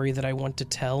story that I want to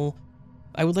tell,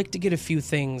 I would like to get a few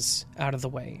things out of the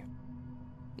way.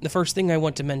 The first thing I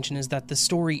want to mention is that the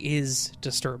story is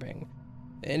disturbing,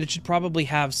 and it should probably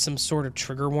have some sort of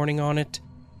trigger warning on it,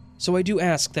 so I do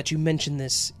ask that you mention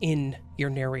this in your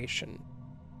narration.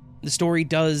 The story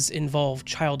does involve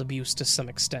child abuse to some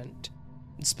extent,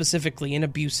 specifically an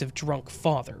abusive drunk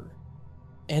father,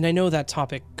 and I know that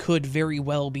topic could very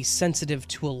well be sensitive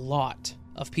to a lot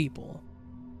of people.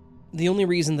 The only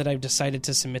reason that I've decided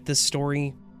to submit this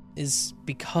story is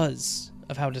because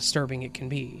of how disturbing it can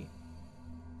be.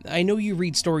 I know you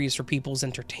read stories for people's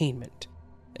entertainment,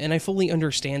 and I fully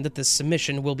understand that this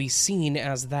submission will be seen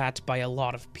as that by a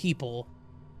lot of people,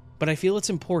 but I feel it's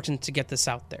important to get this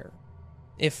out there.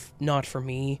 If not for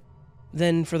me,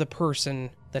 then for the person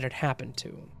that it happened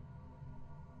to.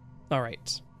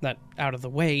 Alright, that out of the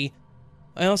way,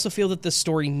 I also feel that this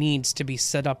story needs to be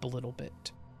set up a little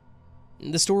bit.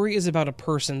 The story is about a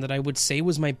person that I would say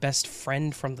was my best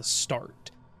friend from the start.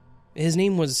 His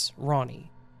name was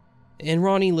Ronnie, and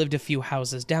Ronnie lived a few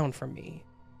houses down from me,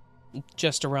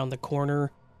 just around the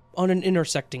corner, on an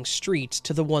intersecting street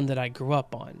to the one that I grew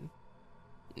up on.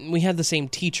 We had the same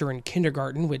teacher in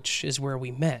kindergarten, which is where we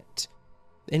met,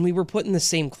 and we were put in the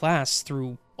same class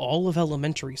through all of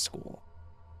elementary school.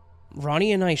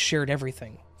 Ronnie and I shared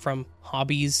everything, from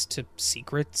hobbies to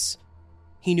secrets.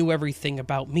 He knew everything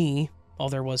about me, all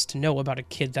there was to know about a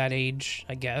kid that age,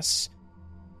 I guess,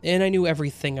 and I knew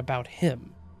everything about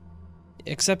him.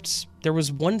 Except there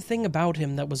was one thing about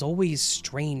him that was always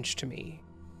strange to me.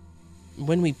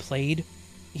 When we played,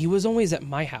 he was always at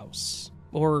my house,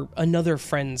 or another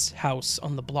friend's house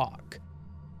on the block.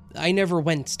 I never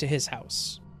went to his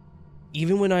house.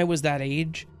 Even when I was that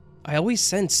age, I always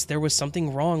sensed there was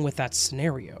something wrong with that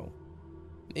scenario.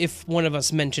 If one of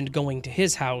us mentioned going to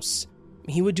his house,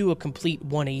 he would do a complete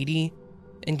 180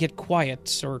 and get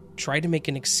quiet or try to make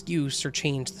an excuse or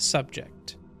change the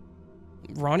subject.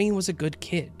 Ronnie was a good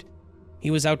kid.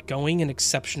 He was outgoing and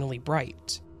exceptionally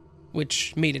bright,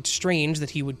 which made it strange that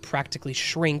he would practically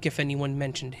shrink if anyone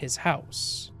mentioned his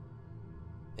house.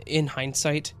 In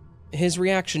hindsight, his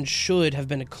reaction should have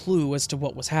been a clue as to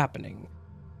what was happening,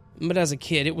 but as a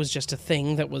kid it was just a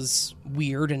thing that was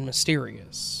weird and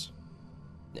mysterious.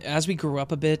 As we grew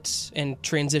up a bit and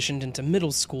transitioned into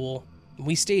middle school,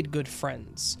 we stayed good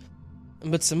friends,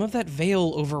 but some of that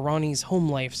veil over Ronnie's home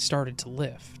life started to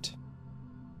lift.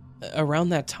 Around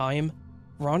that time,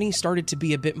 Ronnie started to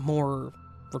be a bit more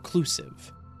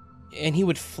reclusive, and he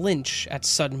would flinch at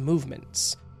sudden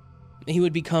movements. He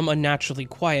would become unnaturally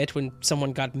quiet when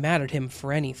someone got mad at him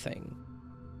for anything.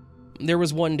 There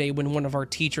was one day when one of our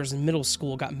teachers in middle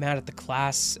school got mad at the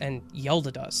class and yelled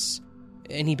at us,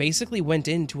 and he basically went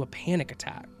into a panic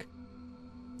attack.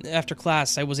 After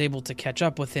class, I was able to catch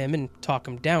up with him and talk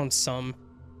him down some,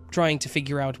 trying to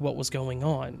figure out what was going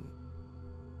on.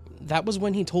 That was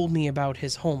when he told me about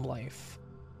his home life.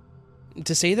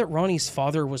 To say that Ronnie's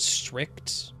father was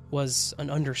strict was an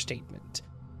understatement.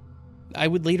 I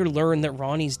would later learn that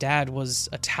Ronnie's dad was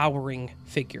a towering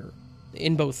figure,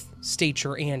 in both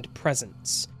stature and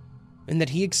presence, and that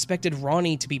he expected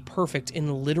Ronnie to be perfect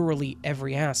in literally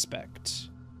every aspect.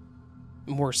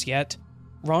 Worse yet,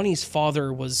 Ronnie's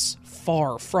father was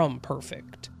far from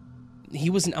perfect. He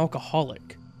was an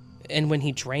alcoholic, and when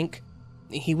he drank,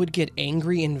 he would get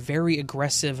angry and very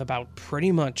aggressive about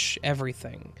pretty much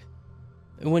everything.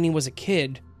 When he was a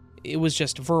kid, it was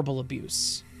just verbal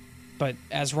abuse. But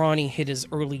as Ronnie hit his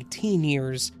early teen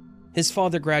years, his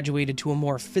father graduated to a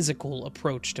more physical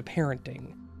approach to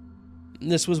parenting.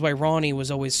 This was why Ronnie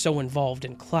was always so involved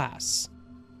in class.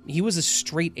 He was a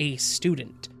straight-A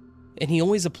student, and he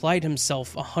always applied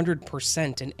himself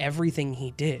 100% in everything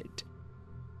he did.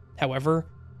 However,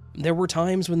 there were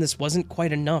times when this wasn't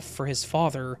quite enough for his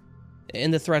father,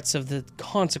 and the threats of the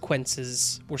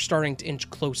consequences were starting to inch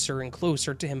closer and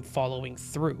closer to him following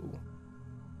through.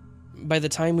 By the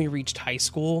time we reached high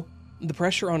school, The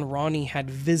pressure on Ronnie had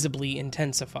visibly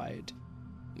intensified.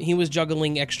 He was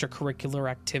juggling extracurricular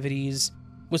activities,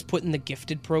 was put in the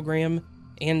gifted program,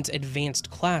 and advanced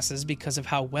classes because of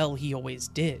how well he always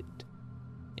did.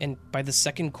 And by the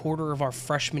second quarter of our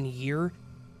freshman year,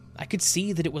 I could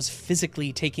see that it was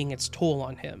physically taking its toll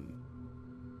on him.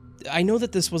 I know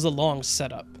that this was a long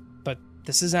setup, but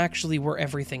this is actually where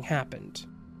everything happened.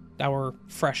 Our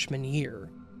freshman year.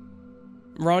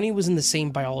 Ronnie was in the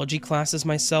same biology class as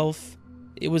myself.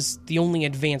 It was the only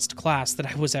advanced class that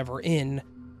I was ever in,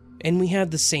 and we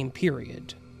had the same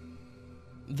period.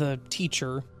 The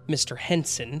teacher, Mr.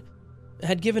 Henson,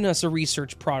 had given us a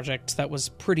research project that was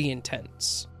pretty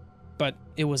intense, but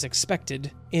it was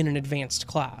expected in an advanced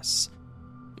class.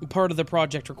 Part of the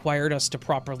project required us to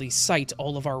properly cite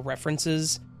all of our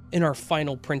references in our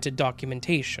final printed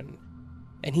documentation,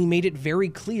 and he made it very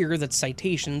clear that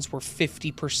citations were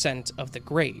 50% of the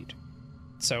grade.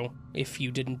 So, if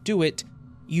you didn't do it,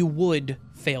 you would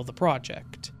fail the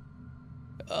project.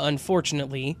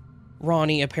 Unfortunately,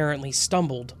 Ronnie apparently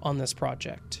stumbled on this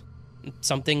project,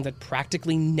 something that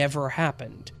practically never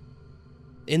happened.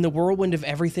 In the whirlwind of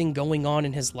everything going on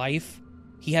in his life,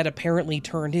 he had apparently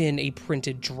turned in a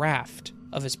printed draft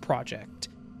of his project,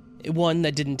 one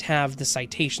that didn't have the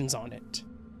citations on it,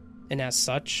 and as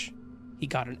such, he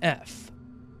got an F.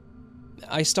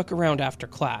 I stuck around after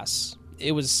class.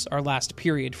 It was our last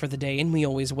period for the day, and we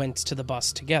always went to the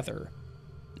bus together,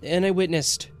 and I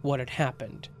witnessed what had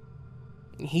happened.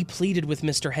 He pleaded with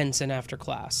Mr. Henson after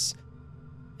class,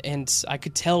 and I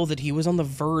could tell that he was on the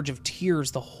verge of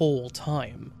tears the whole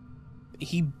time.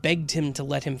 He begged him to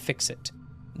let him fix it,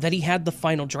 that he had the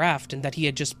final draft and that he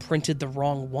had just printed the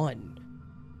wrong one.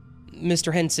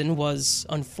 Mr. Henson was,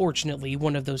 unfortunately,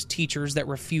 one of those teachers that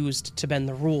refused to bend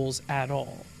the rules at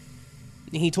all.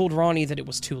 He told Ronnie that it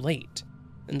was too late,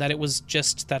 and that it was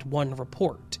just that one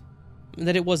report,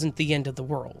 that it wasn't the end of the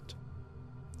world.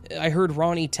 I heard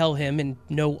Ronnie tell him in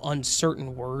no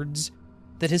uncertain words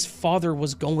that his father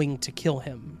was going to kill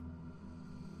him.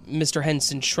 Mr.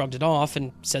 Henson shrugged it off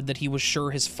and said that he was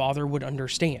sure his father would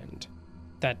understand,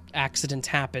 that accidents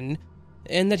happen,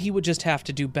 and that he would just have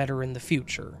to do better in the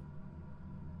future.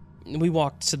 We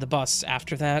walked to the bus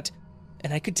after that,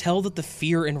 and I could tell that the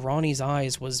fear in Ronnie's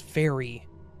eyes was very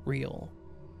real.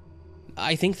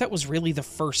 I think that was really the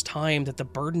first time that the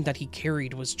burden that he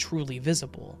carried was truly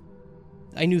visible.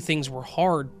 I knew things were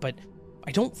hard, but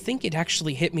I don't think it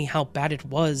actually hit me how bad it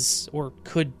was or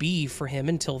could be for him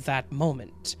until that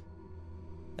moment.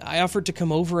 I offered to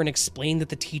come over and explain that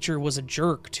the teacher was a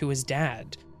jerk to his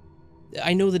dad.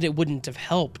 I know that it wouldn't have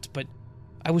helped, but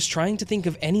I was trying to think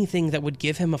of anything that would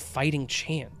give him a fighting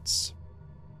chance.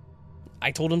 I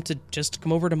told him to just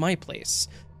come over to my place,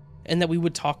 and that we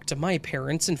would talk to my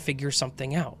parents and figure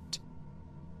something out.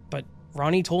 But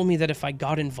Ronnie told me that if I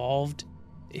got involved,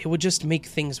 it would just make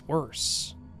things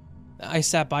worse. I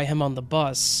sat by him on the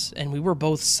bus, and we were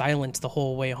both silent the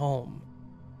whole way home.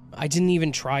 I didn't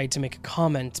even try to make a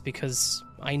comment because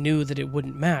I knew that it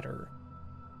wouldn't matter.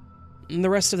 The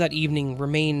rest of that evening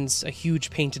remains a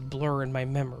huge painted blur in my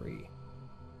memory.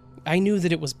 I knew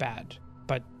that it was bad,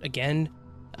 but again,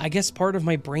 I guess part of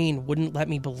my brain wouldn't let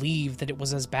me believe that it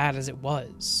was as bad as it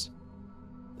was.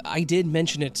 I did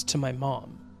mention it to my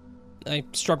mom. I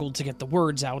struggled to get the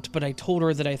words out, but I told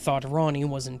her that I thought Ronnie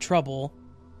was in trouble,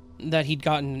 that he'd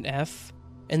gotten an F,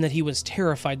 and that he was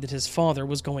terrified that his father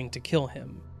was going to kill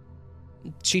him.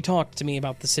 She talked to me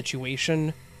about the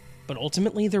situation, but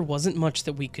ultimately there wasn't much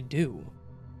that we could do.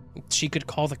 She could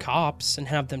call the cops and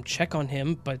have them check on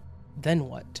him, but then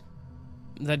what?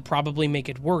 That'd probably make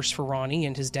it worse for Ronnie,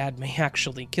 and his dad may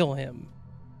actually kill him.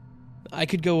 I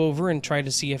could go over and try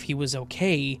to see if he was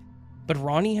okay, but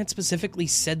Ronnie had specifically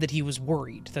said that he was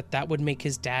worried that that would make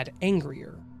his dad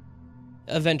angrier.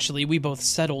 Eventually, we both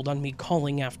settled on me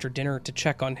calling after dinner to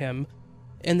check on him,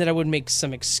 and that I would make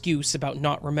some excuse about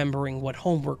not remembering what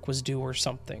homework was due or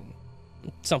something.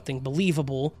 Something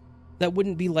believable that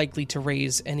wouldn't be likely to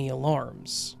raise any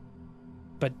alarms.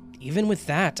 But even with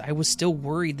that, I was still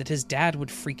worried that his dad would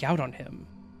freak out on him.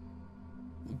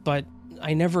 But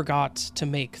I never got to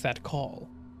make that call.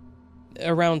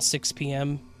 Around 6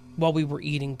 p.m., while we were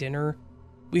eating dinner,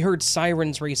 we heard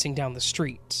sirens racing down the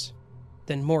street.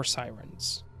 Then more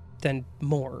sirens. Then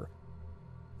more.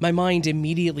 My mind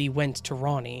immediately went to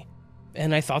Ronnie,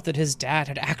 and I thought that his dad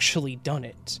had actually done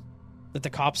it. That the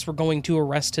cops were going to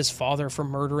arrest his father for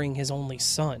murdering his only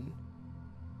son.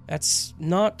 That's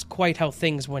not quite how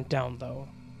things went down, though.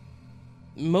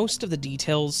 Most of the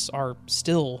details are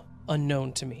still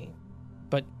unknown to me,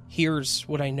 but here's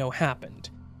what I know happened.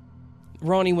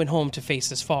 Ronnie went home to face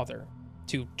his father,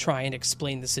 to try and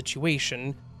explain the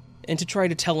situation, and to try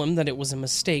to tell him that it was a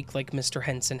mistake like Mr.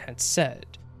 Henson had said.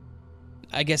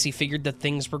 I guess he figured that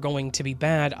things were going to be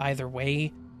bad either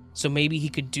way, so maybe he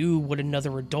could do what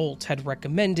another adult had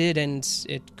recommended and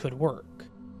it could work.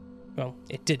 Well,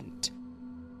 it didn't.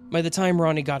 By the time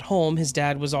Ronnie got home, his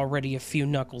dad was already a few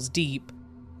knuckles deep,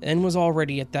 and was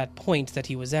already at that point that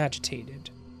he was agitated.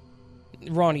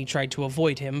 Ronnie tried to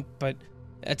avoid him, but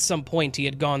at some point he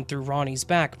had gone through Ronnie's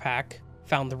backpack,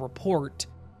 found the report,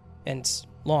 and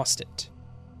lost it.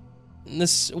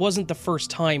 This wasn't the first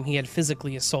time he had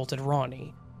physically assaulted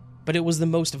Ronnie, but it was the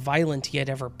most violent he had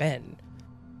ever been.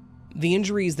 The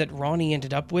injuries that Ronnie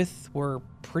ended up with were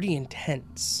pretty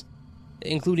intense,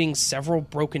 including several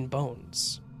broken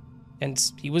bones, and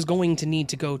he was going to need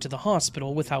to go to the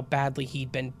hospital with how badly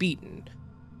he'd been beaten,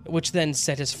 which then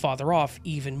set his father off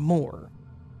even more.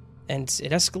 And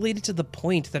it escalated to the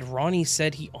point that Ronnie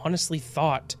said he honestly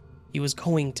thought he was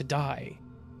going to die.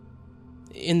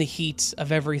 In the heat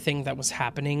of everything that was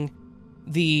happening,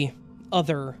 the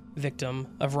other victim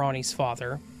of Ronnie's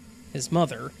father, his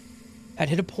mother, had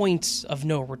hit a point of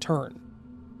no return.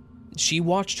 She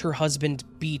watched her husband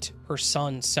beat her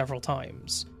son several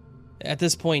times, at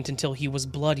this point until he was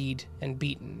bloodied and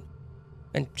beaten,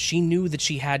 and she knew that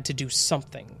she had to do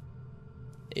something.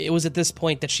 It was at this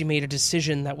point that she made a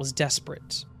decision that was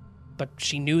desperate, but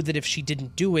she knew that if she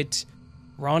didn't do it,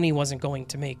 Ronnie wasn't going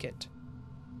to make it.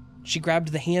 She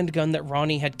grabbed the handgun that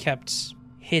Ronnie had kept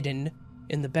hidden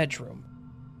in the bedroom,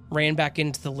 ran back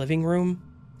into the living room,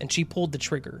 and she pulled the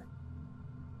trigger.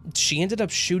 She ended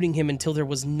up shooting him until there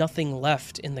was nothing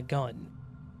left in the gun,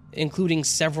 including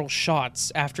several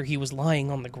shots after he was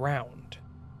lying on the ground.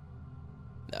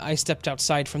 I stepped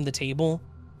outside from the table,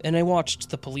 and I watched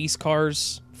the police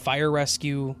cars, fire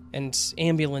rescue, and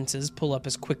ambulances pull up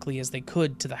as quickly as they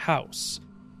could to the house.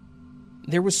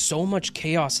 There was so much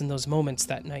chaos in those moments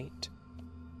that night.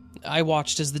 I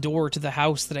watched as the door to the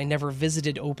house that I never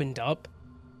visited opened up,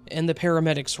 and the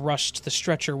paramedics rushed the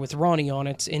stretcher with Ronnie on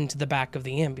it into the back of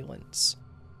the ambulance.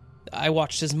 I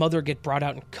watched his mother get brought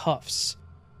out in cuffs,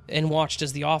 and watched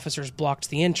as the officers blocked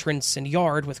the entrance and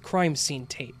yard with crime scene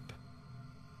tape.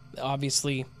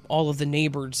 Obviously, all of the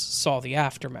neighbors saw the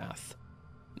aftermath,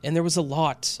 and there was a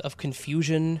lot of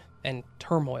confusion and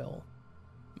turmoil.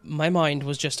 My mind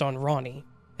was just on Ronnie,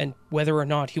 and whether or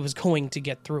not he was going to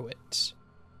get through it.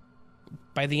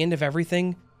 By the end of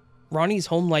everything, Ronnie's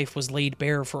home life was laid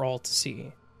bare for all to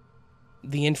see.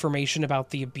 The information about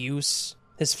the abuse,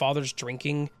 his father's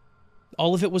drinking,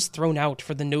 all of it was thrown out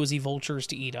for the nosy vultures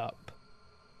to eat up.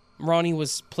 Ronnie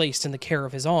was placed in the care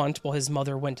of his aunt while his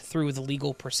mother went through the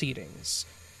legal proceedings.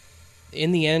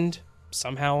 In the end,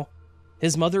 somehow,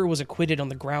 his mother was acquitted on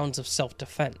the grounds of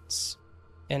self-defense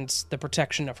and the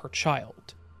protection of her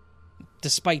child,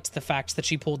 despite the fact that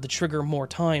she pulled the trigger more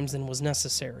times than was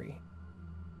necessary.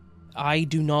 I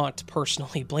do not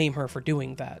personally blame her for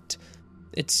doing that.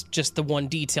 It's just the one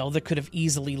detail that could have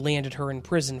easily landed her in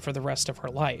prison for the rest of her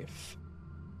life.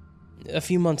 A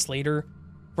few months later,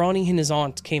 Ronnie and his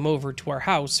aunt came over to our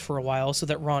house for a while so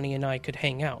that Ronnie and I could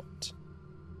hang out.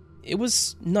 It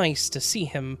was nice to see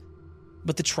him,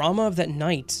 but the trauma of that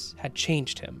night had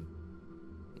changed him.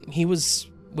 He was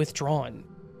withdrawn,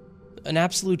 an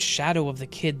absolute shadow of the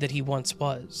kid that he once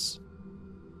was.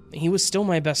 He was still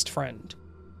my best friend,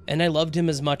 and I loved him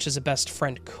as much as a best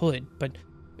friend could, but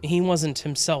he wasn't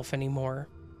himself anymore,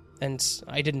 and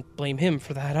I didn't blame him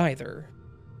for that either.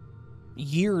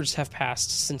 Years have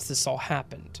passed since this all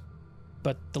happened,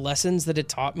 but the lessons that it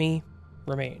taught me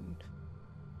remain.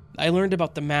 I learned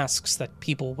about the masks that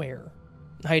people wear,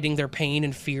 hiding their pain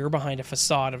and fear behind a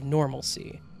facade of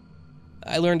normalcy.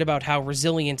 I learned about how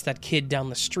resilient that kid down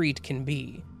the street can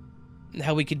be,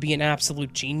 how he could be an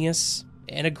absolute genius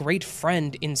and a great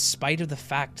friend in spite of the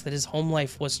fact that his home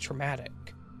life was traumatic.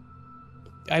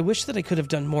 I wish that I could have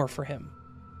done more for him,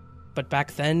 but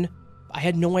back then, I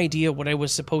had no idea what I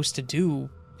was supposed to do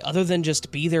other than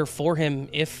just be there for him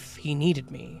if he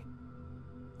needed me.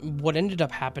 What ended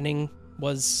up happening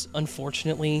was,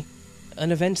 unfortunately,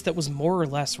 an event that was more or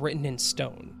less written in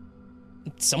stone.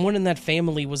 Someone in that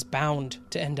family was bound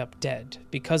to end up dead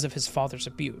because of his father's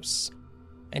abuse,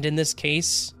 and in this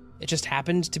case, it just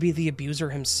happened to be the abuser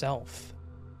himself.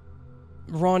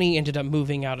 Ronnie ended up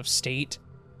moving out of state,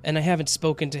 and I haven't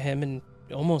spoken to him in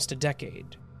almost a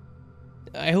decade.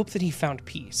 I hope that he found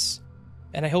peace,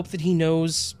 and I hope that he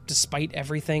knows, despite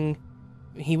everything,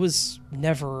 he was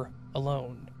never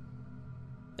alone.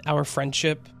 Our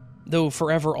friendship, though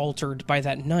forever altered by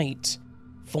that night,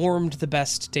 formed the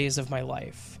best days of my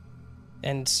life,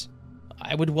 and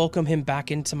I would welcome him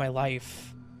back into my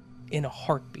life in a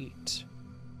heartbeat.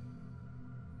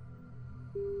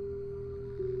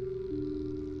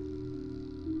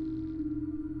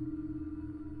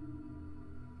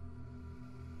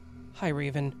 Hi,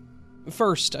 Raven.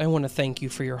 First, I want to thank you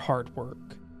for your hard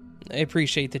work. I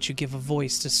appreciate that you give a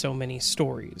voice to so many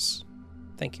stories.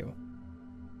 Thank you.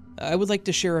 I would like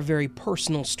to share a very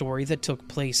personal story that took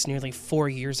place nearly 4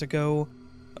 years ago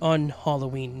on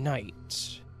Halloween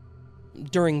night.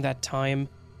 During that time,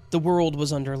 the world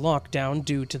was under lockdown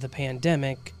due to the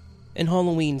pandemic, and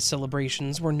Halloween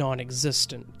celebrations were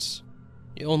non-existent.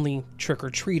 Only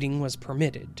trick-or-treating was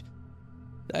permitted.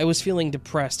 I was feeling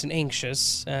depressed and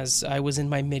anxious, as I was in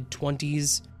my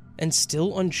mid-20s and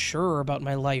still unsure about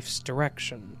my life's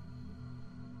direction.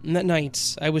 That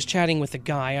night, I was chatting with a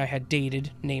guy I had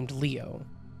dated named Leo,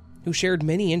 who shared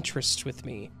many interests with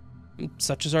me,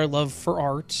 such as our love for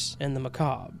art and the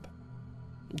macabre.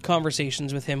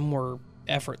 Conversations with him were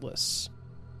effortless.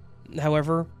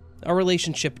 However, our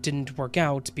relationship didn't work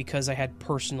out because I had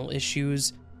personal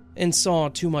issues and saw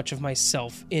too much of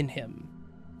myself in him,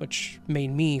 which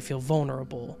made me feel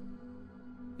vulnerable.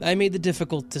 I made the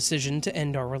difficult decision to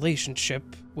end our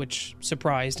relationship, which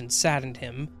surprised and saddened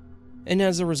him, and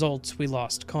as a result, we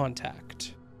lost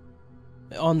contact.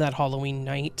 On that Halloween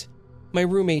night, my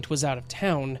roommate was out of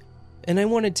town, and I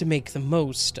wanted to make the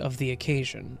most of the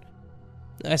occasion.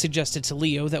 I suggested to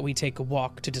Leo that we take a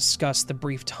walk to discuss the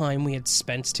brief time we had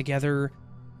spent together,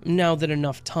 now that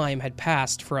enough time had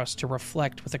passed for us to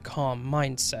reflect with a calm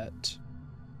mindset.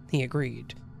 He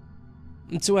agreed.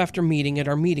 And so after meeting at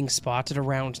our meeting spot at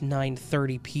around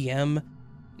 9:30 p.m.,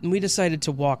 we decided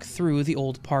to walk through the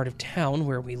old part of town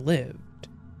where we lived.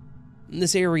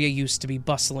 This area used to be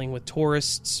bustling with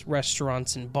tourists,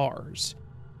 restaurants, and bars,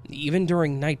 even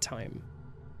during nighttime.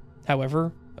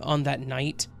 However, on that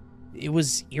night, it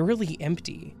was eerily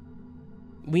empty.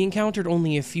 We encountered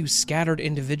only a few scattered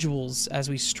individuals as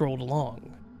we strolled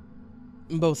along.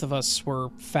 Both of us were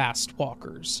fast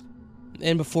walkers,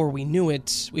 and before we knew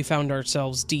it, we found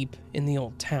ourselves deep in the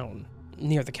old town,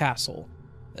 near the castle,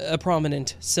 a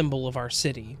prominent symbol of our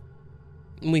city.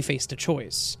 We faced a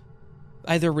choice: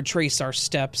 either retrace our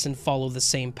steps and follow the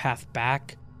same path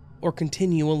back, or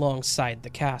continue alongside the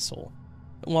castle,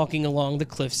 walking along the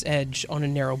cliff's edge on a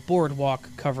narrow boardwalk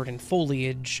covered in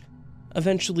foliage,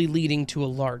 eventually leading to a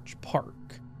large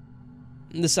park.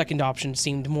 The second option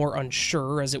seemed more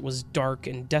unsure as it was dark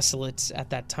and desolate at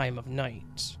that time of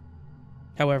night.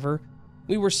 However,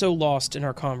 we were so lost in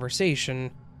our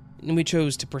conversation, and we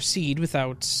chose to proceed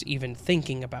without even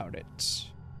thinking about it.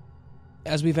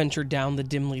 As we ventured down the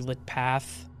dimly lit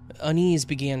path, unease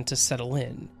began to settle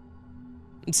in.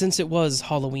 Since it was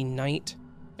Halloween night,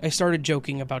 I started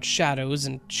joking about shadows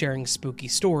and sharing spooky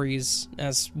stories,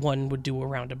 as one would do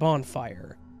around a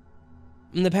bonfire.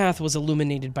 The path was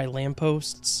illuminated by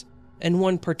lampposts, and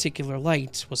one particular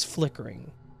light was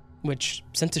flickering, which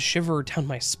sent a shiver down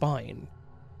my spine.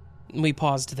 We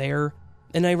paused there,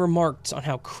 and I remarked on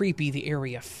how creepy the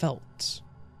area felt,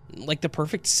 like the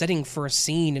perfect setting for a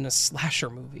scene in a slasher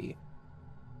movie.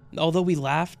 Although we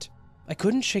laughed, I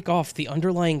couldn't shake off the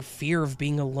underlying fear of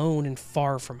being alone and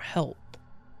far from help.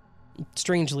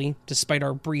 Strangely, despite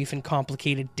our brief and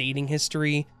complicated dating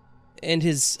history, and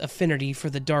his affinity for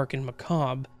the dark and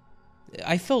macabre,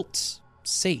 I felt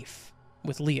safe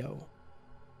with Leo.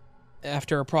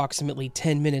 After approximately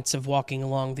 10 minutes of walking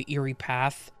along the eerie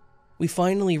path, we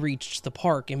finally reached the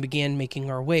park and began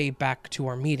making our way back to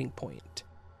our meeting point.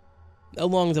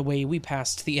 Along the way, we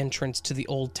passed the entrance to the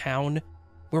old town,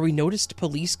 where we noticed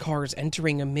police cars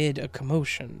entering amid a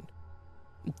commotion.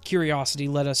 Curiosity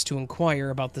led us to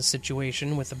inquire about the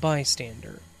situation with a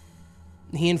bystander.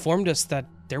 He informed us that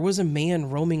there was a man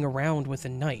roaming around with a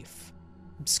knife,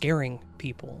 scaring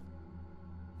people.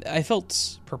 I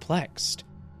felt perplexed,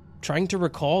 trying to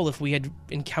recall if we had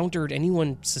encountered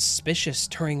anyone suspicious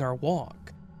during our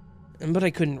walk, but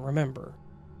I couldn't remember.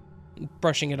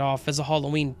 Brushing it off as a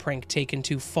Halloween prank taken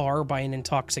too far by an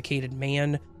intoxicated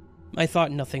man, I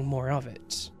thought nothing more of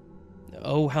it.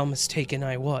 Oh, how mistaken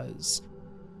I was.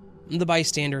 The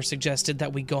bystander suggested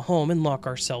that we go home and lock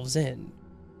ourselves in.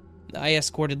 I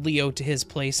escorted Leo to his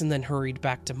place and then hurried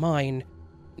back to mine,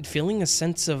 feeling a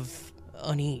sense of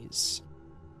unease.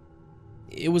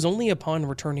 It was only upon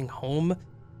returning home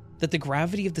that the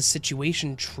gravity of the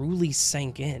situation truly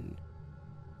sank in.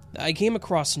 I came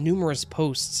across numerous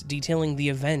posts detailing the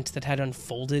event that had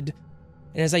unfolded,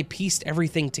 and as I pieced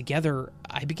everything together,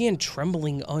 I began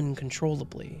trembling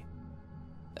uncontrollably.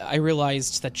 I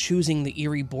realized that choosing the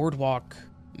eerie boardwalk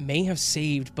may have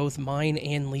saved both mine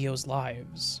and Leo's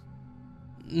lives.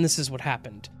 And this is what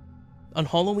happened. On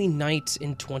Halloween night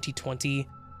in 2020,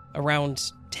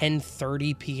 around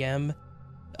 10:30 p.m.,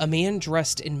 a man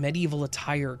dressed in medieval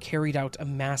attire carried out a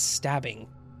mass stabbing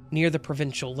near the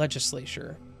provincial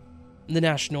legislature, the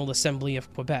National Assembly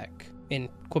of Quebec, in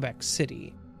Quebec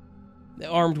City.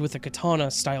 Armed with a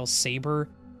katana-style saber,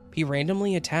 he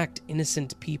randomly attacked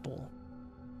innocent people.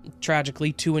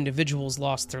 Tragically, 2 individuals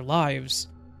lost their lives,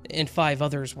 and 5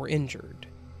 others were injured.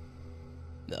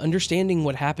 Understanding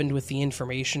what happened with the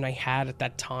information I had at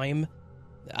that time,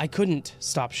 I couldn't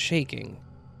stop shaking.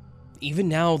 Even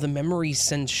now, the memory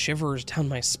sends shivers down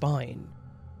my spine.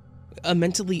 A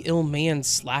mentally ill man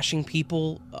slashing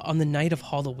people on the night of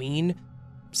Halloween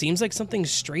seems like something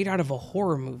straight out of a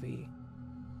horror movie,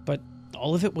 but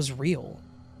all of it was real.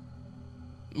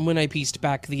 When I pieced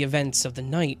back the events of the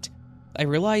night, I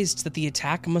realized that the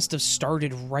attack must have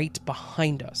started right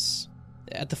behind us,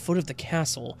 at the foot of the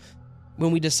castle,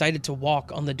 when we decided to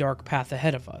walk on the dark path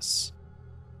ahead of us.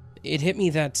 It hit me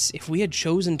that if we had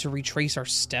chosen to retrace our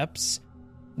steps,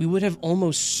 we would have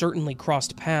almost certainly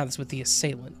crossed paths with the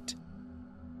assailant.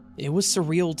 It was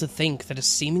surreal to think that a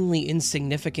seemingly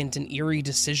insignificant and eerie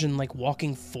decision like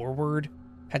walking forward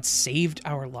had saved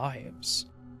our lives.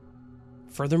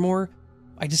 Furthermore,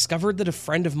 I discovered that a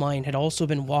friend of mine had also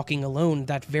been walking alone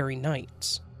that very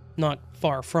night, not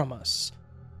far from us.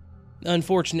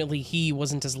 Unfortunately, he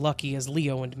wasn't as lucky as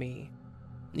Leo and me.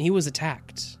 He was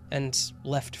attacked and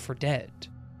left for dead,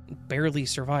 barely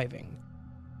surviving.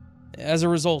 As a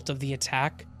result of the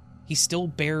attack, he still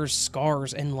bears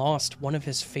scars and lost one of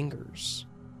his fingers.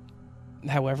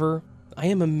 However, I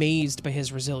am amazed by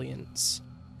his resilience,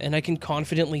 and I can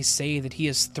confidently say that he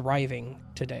is thriving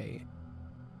today.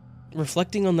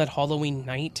 Reflecting on that Halloween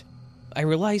night, I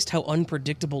realized how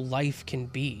unpredictable life can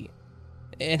be,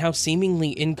 and how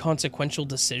seemingly inconsequential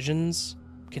decisions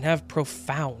can have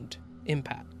profound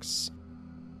impacts.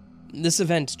 This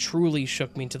event truly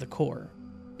shook me to the core,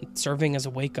 serving as a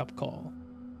wake-up call.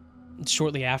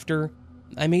 Shortly after,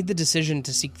 I made the decision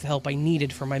to seek the help I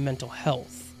needed for my mental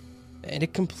health, and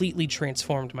it completely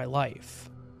transformed my life.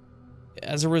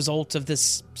 As a result of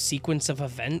this sequence of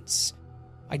events,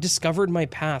 I discovered my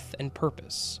path and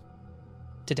purpose.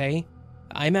 Today,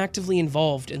 I'm actively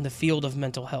involved in the field of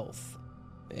mental health,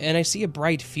 and I see a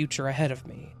bright future ahead of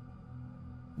me.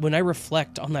 When I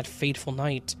reflect on that fateful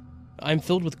night, I'm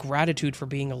filled with gratitude for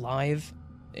being alive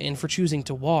and for choosing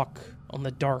to walk on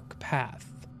the dark path.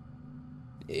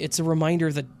 It's a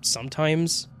reminder that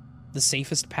sometimes the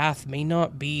safest path may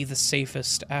not be the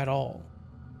safest at all.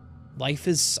 Life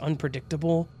is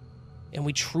unpredictable, and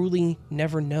we truly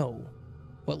never know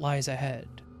what lies ahead.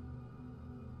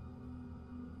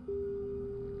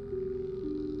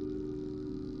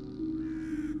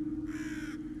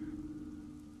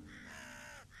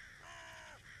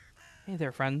 Hey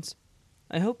there, friends.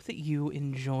 I hope that you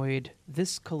enjoyed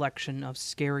this collection of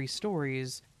scary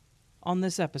stories on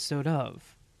this episode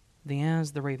of the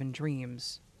As the Raven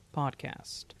Dreams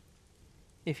podcast.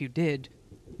 If you did,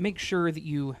 make sure that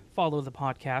you follow the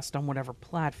podcast on whatever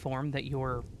platform that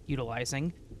you're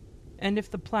utilizing. And if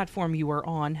the platform you are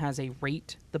on has a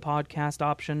rate the podcast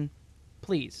option,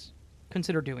 please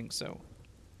consider doing so.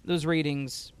 Those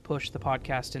ratings push the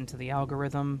podcast into the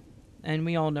algorithm, and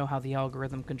we all know how the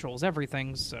algorithm controls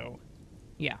everything, so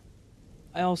yeah.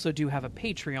 I also do have a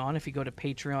Patreon. If you go to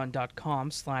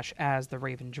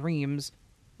patreon.com/astheravendreams,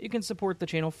 you can support the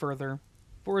channel further.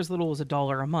 For as little as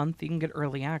 $1 a month, you can get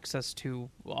early access to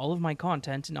all of my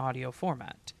content in audio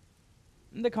format.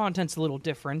 The content's a little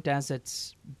different, as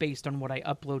it's based on what I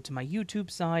upload to my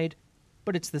YouTube side,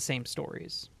 but it's the same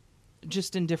stories.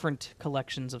 Just in different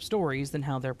collections of stories than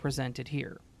how they're presented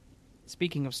here.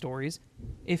 Speaking of stories,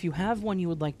 if you have one you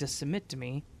would like to submit to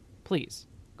me, please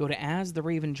go to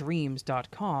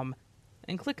astheravendreams.com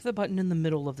and click the button in the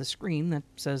middle of the screen that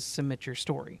says Submit Your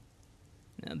Story.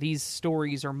 Now, these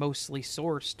stories are mostly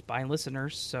sourced by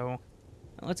listeners, so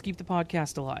let's keep the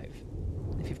podcast alive.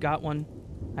 If you've got one,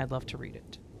 I'd love to read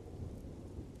it.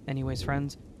 Anyways,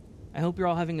 friends, I hope you're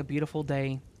all having a beautiful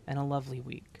day and a lovely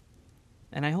week.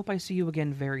 And I hope I see you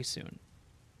again very soon.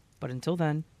 But until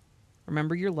then,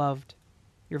 remember you're loved,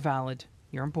 you're valid,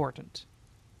 you're important.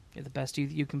 You're the best you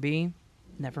that you can be.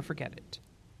 Never forget it.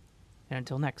 And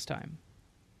until next time,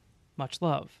 much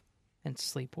love and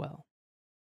sleep well.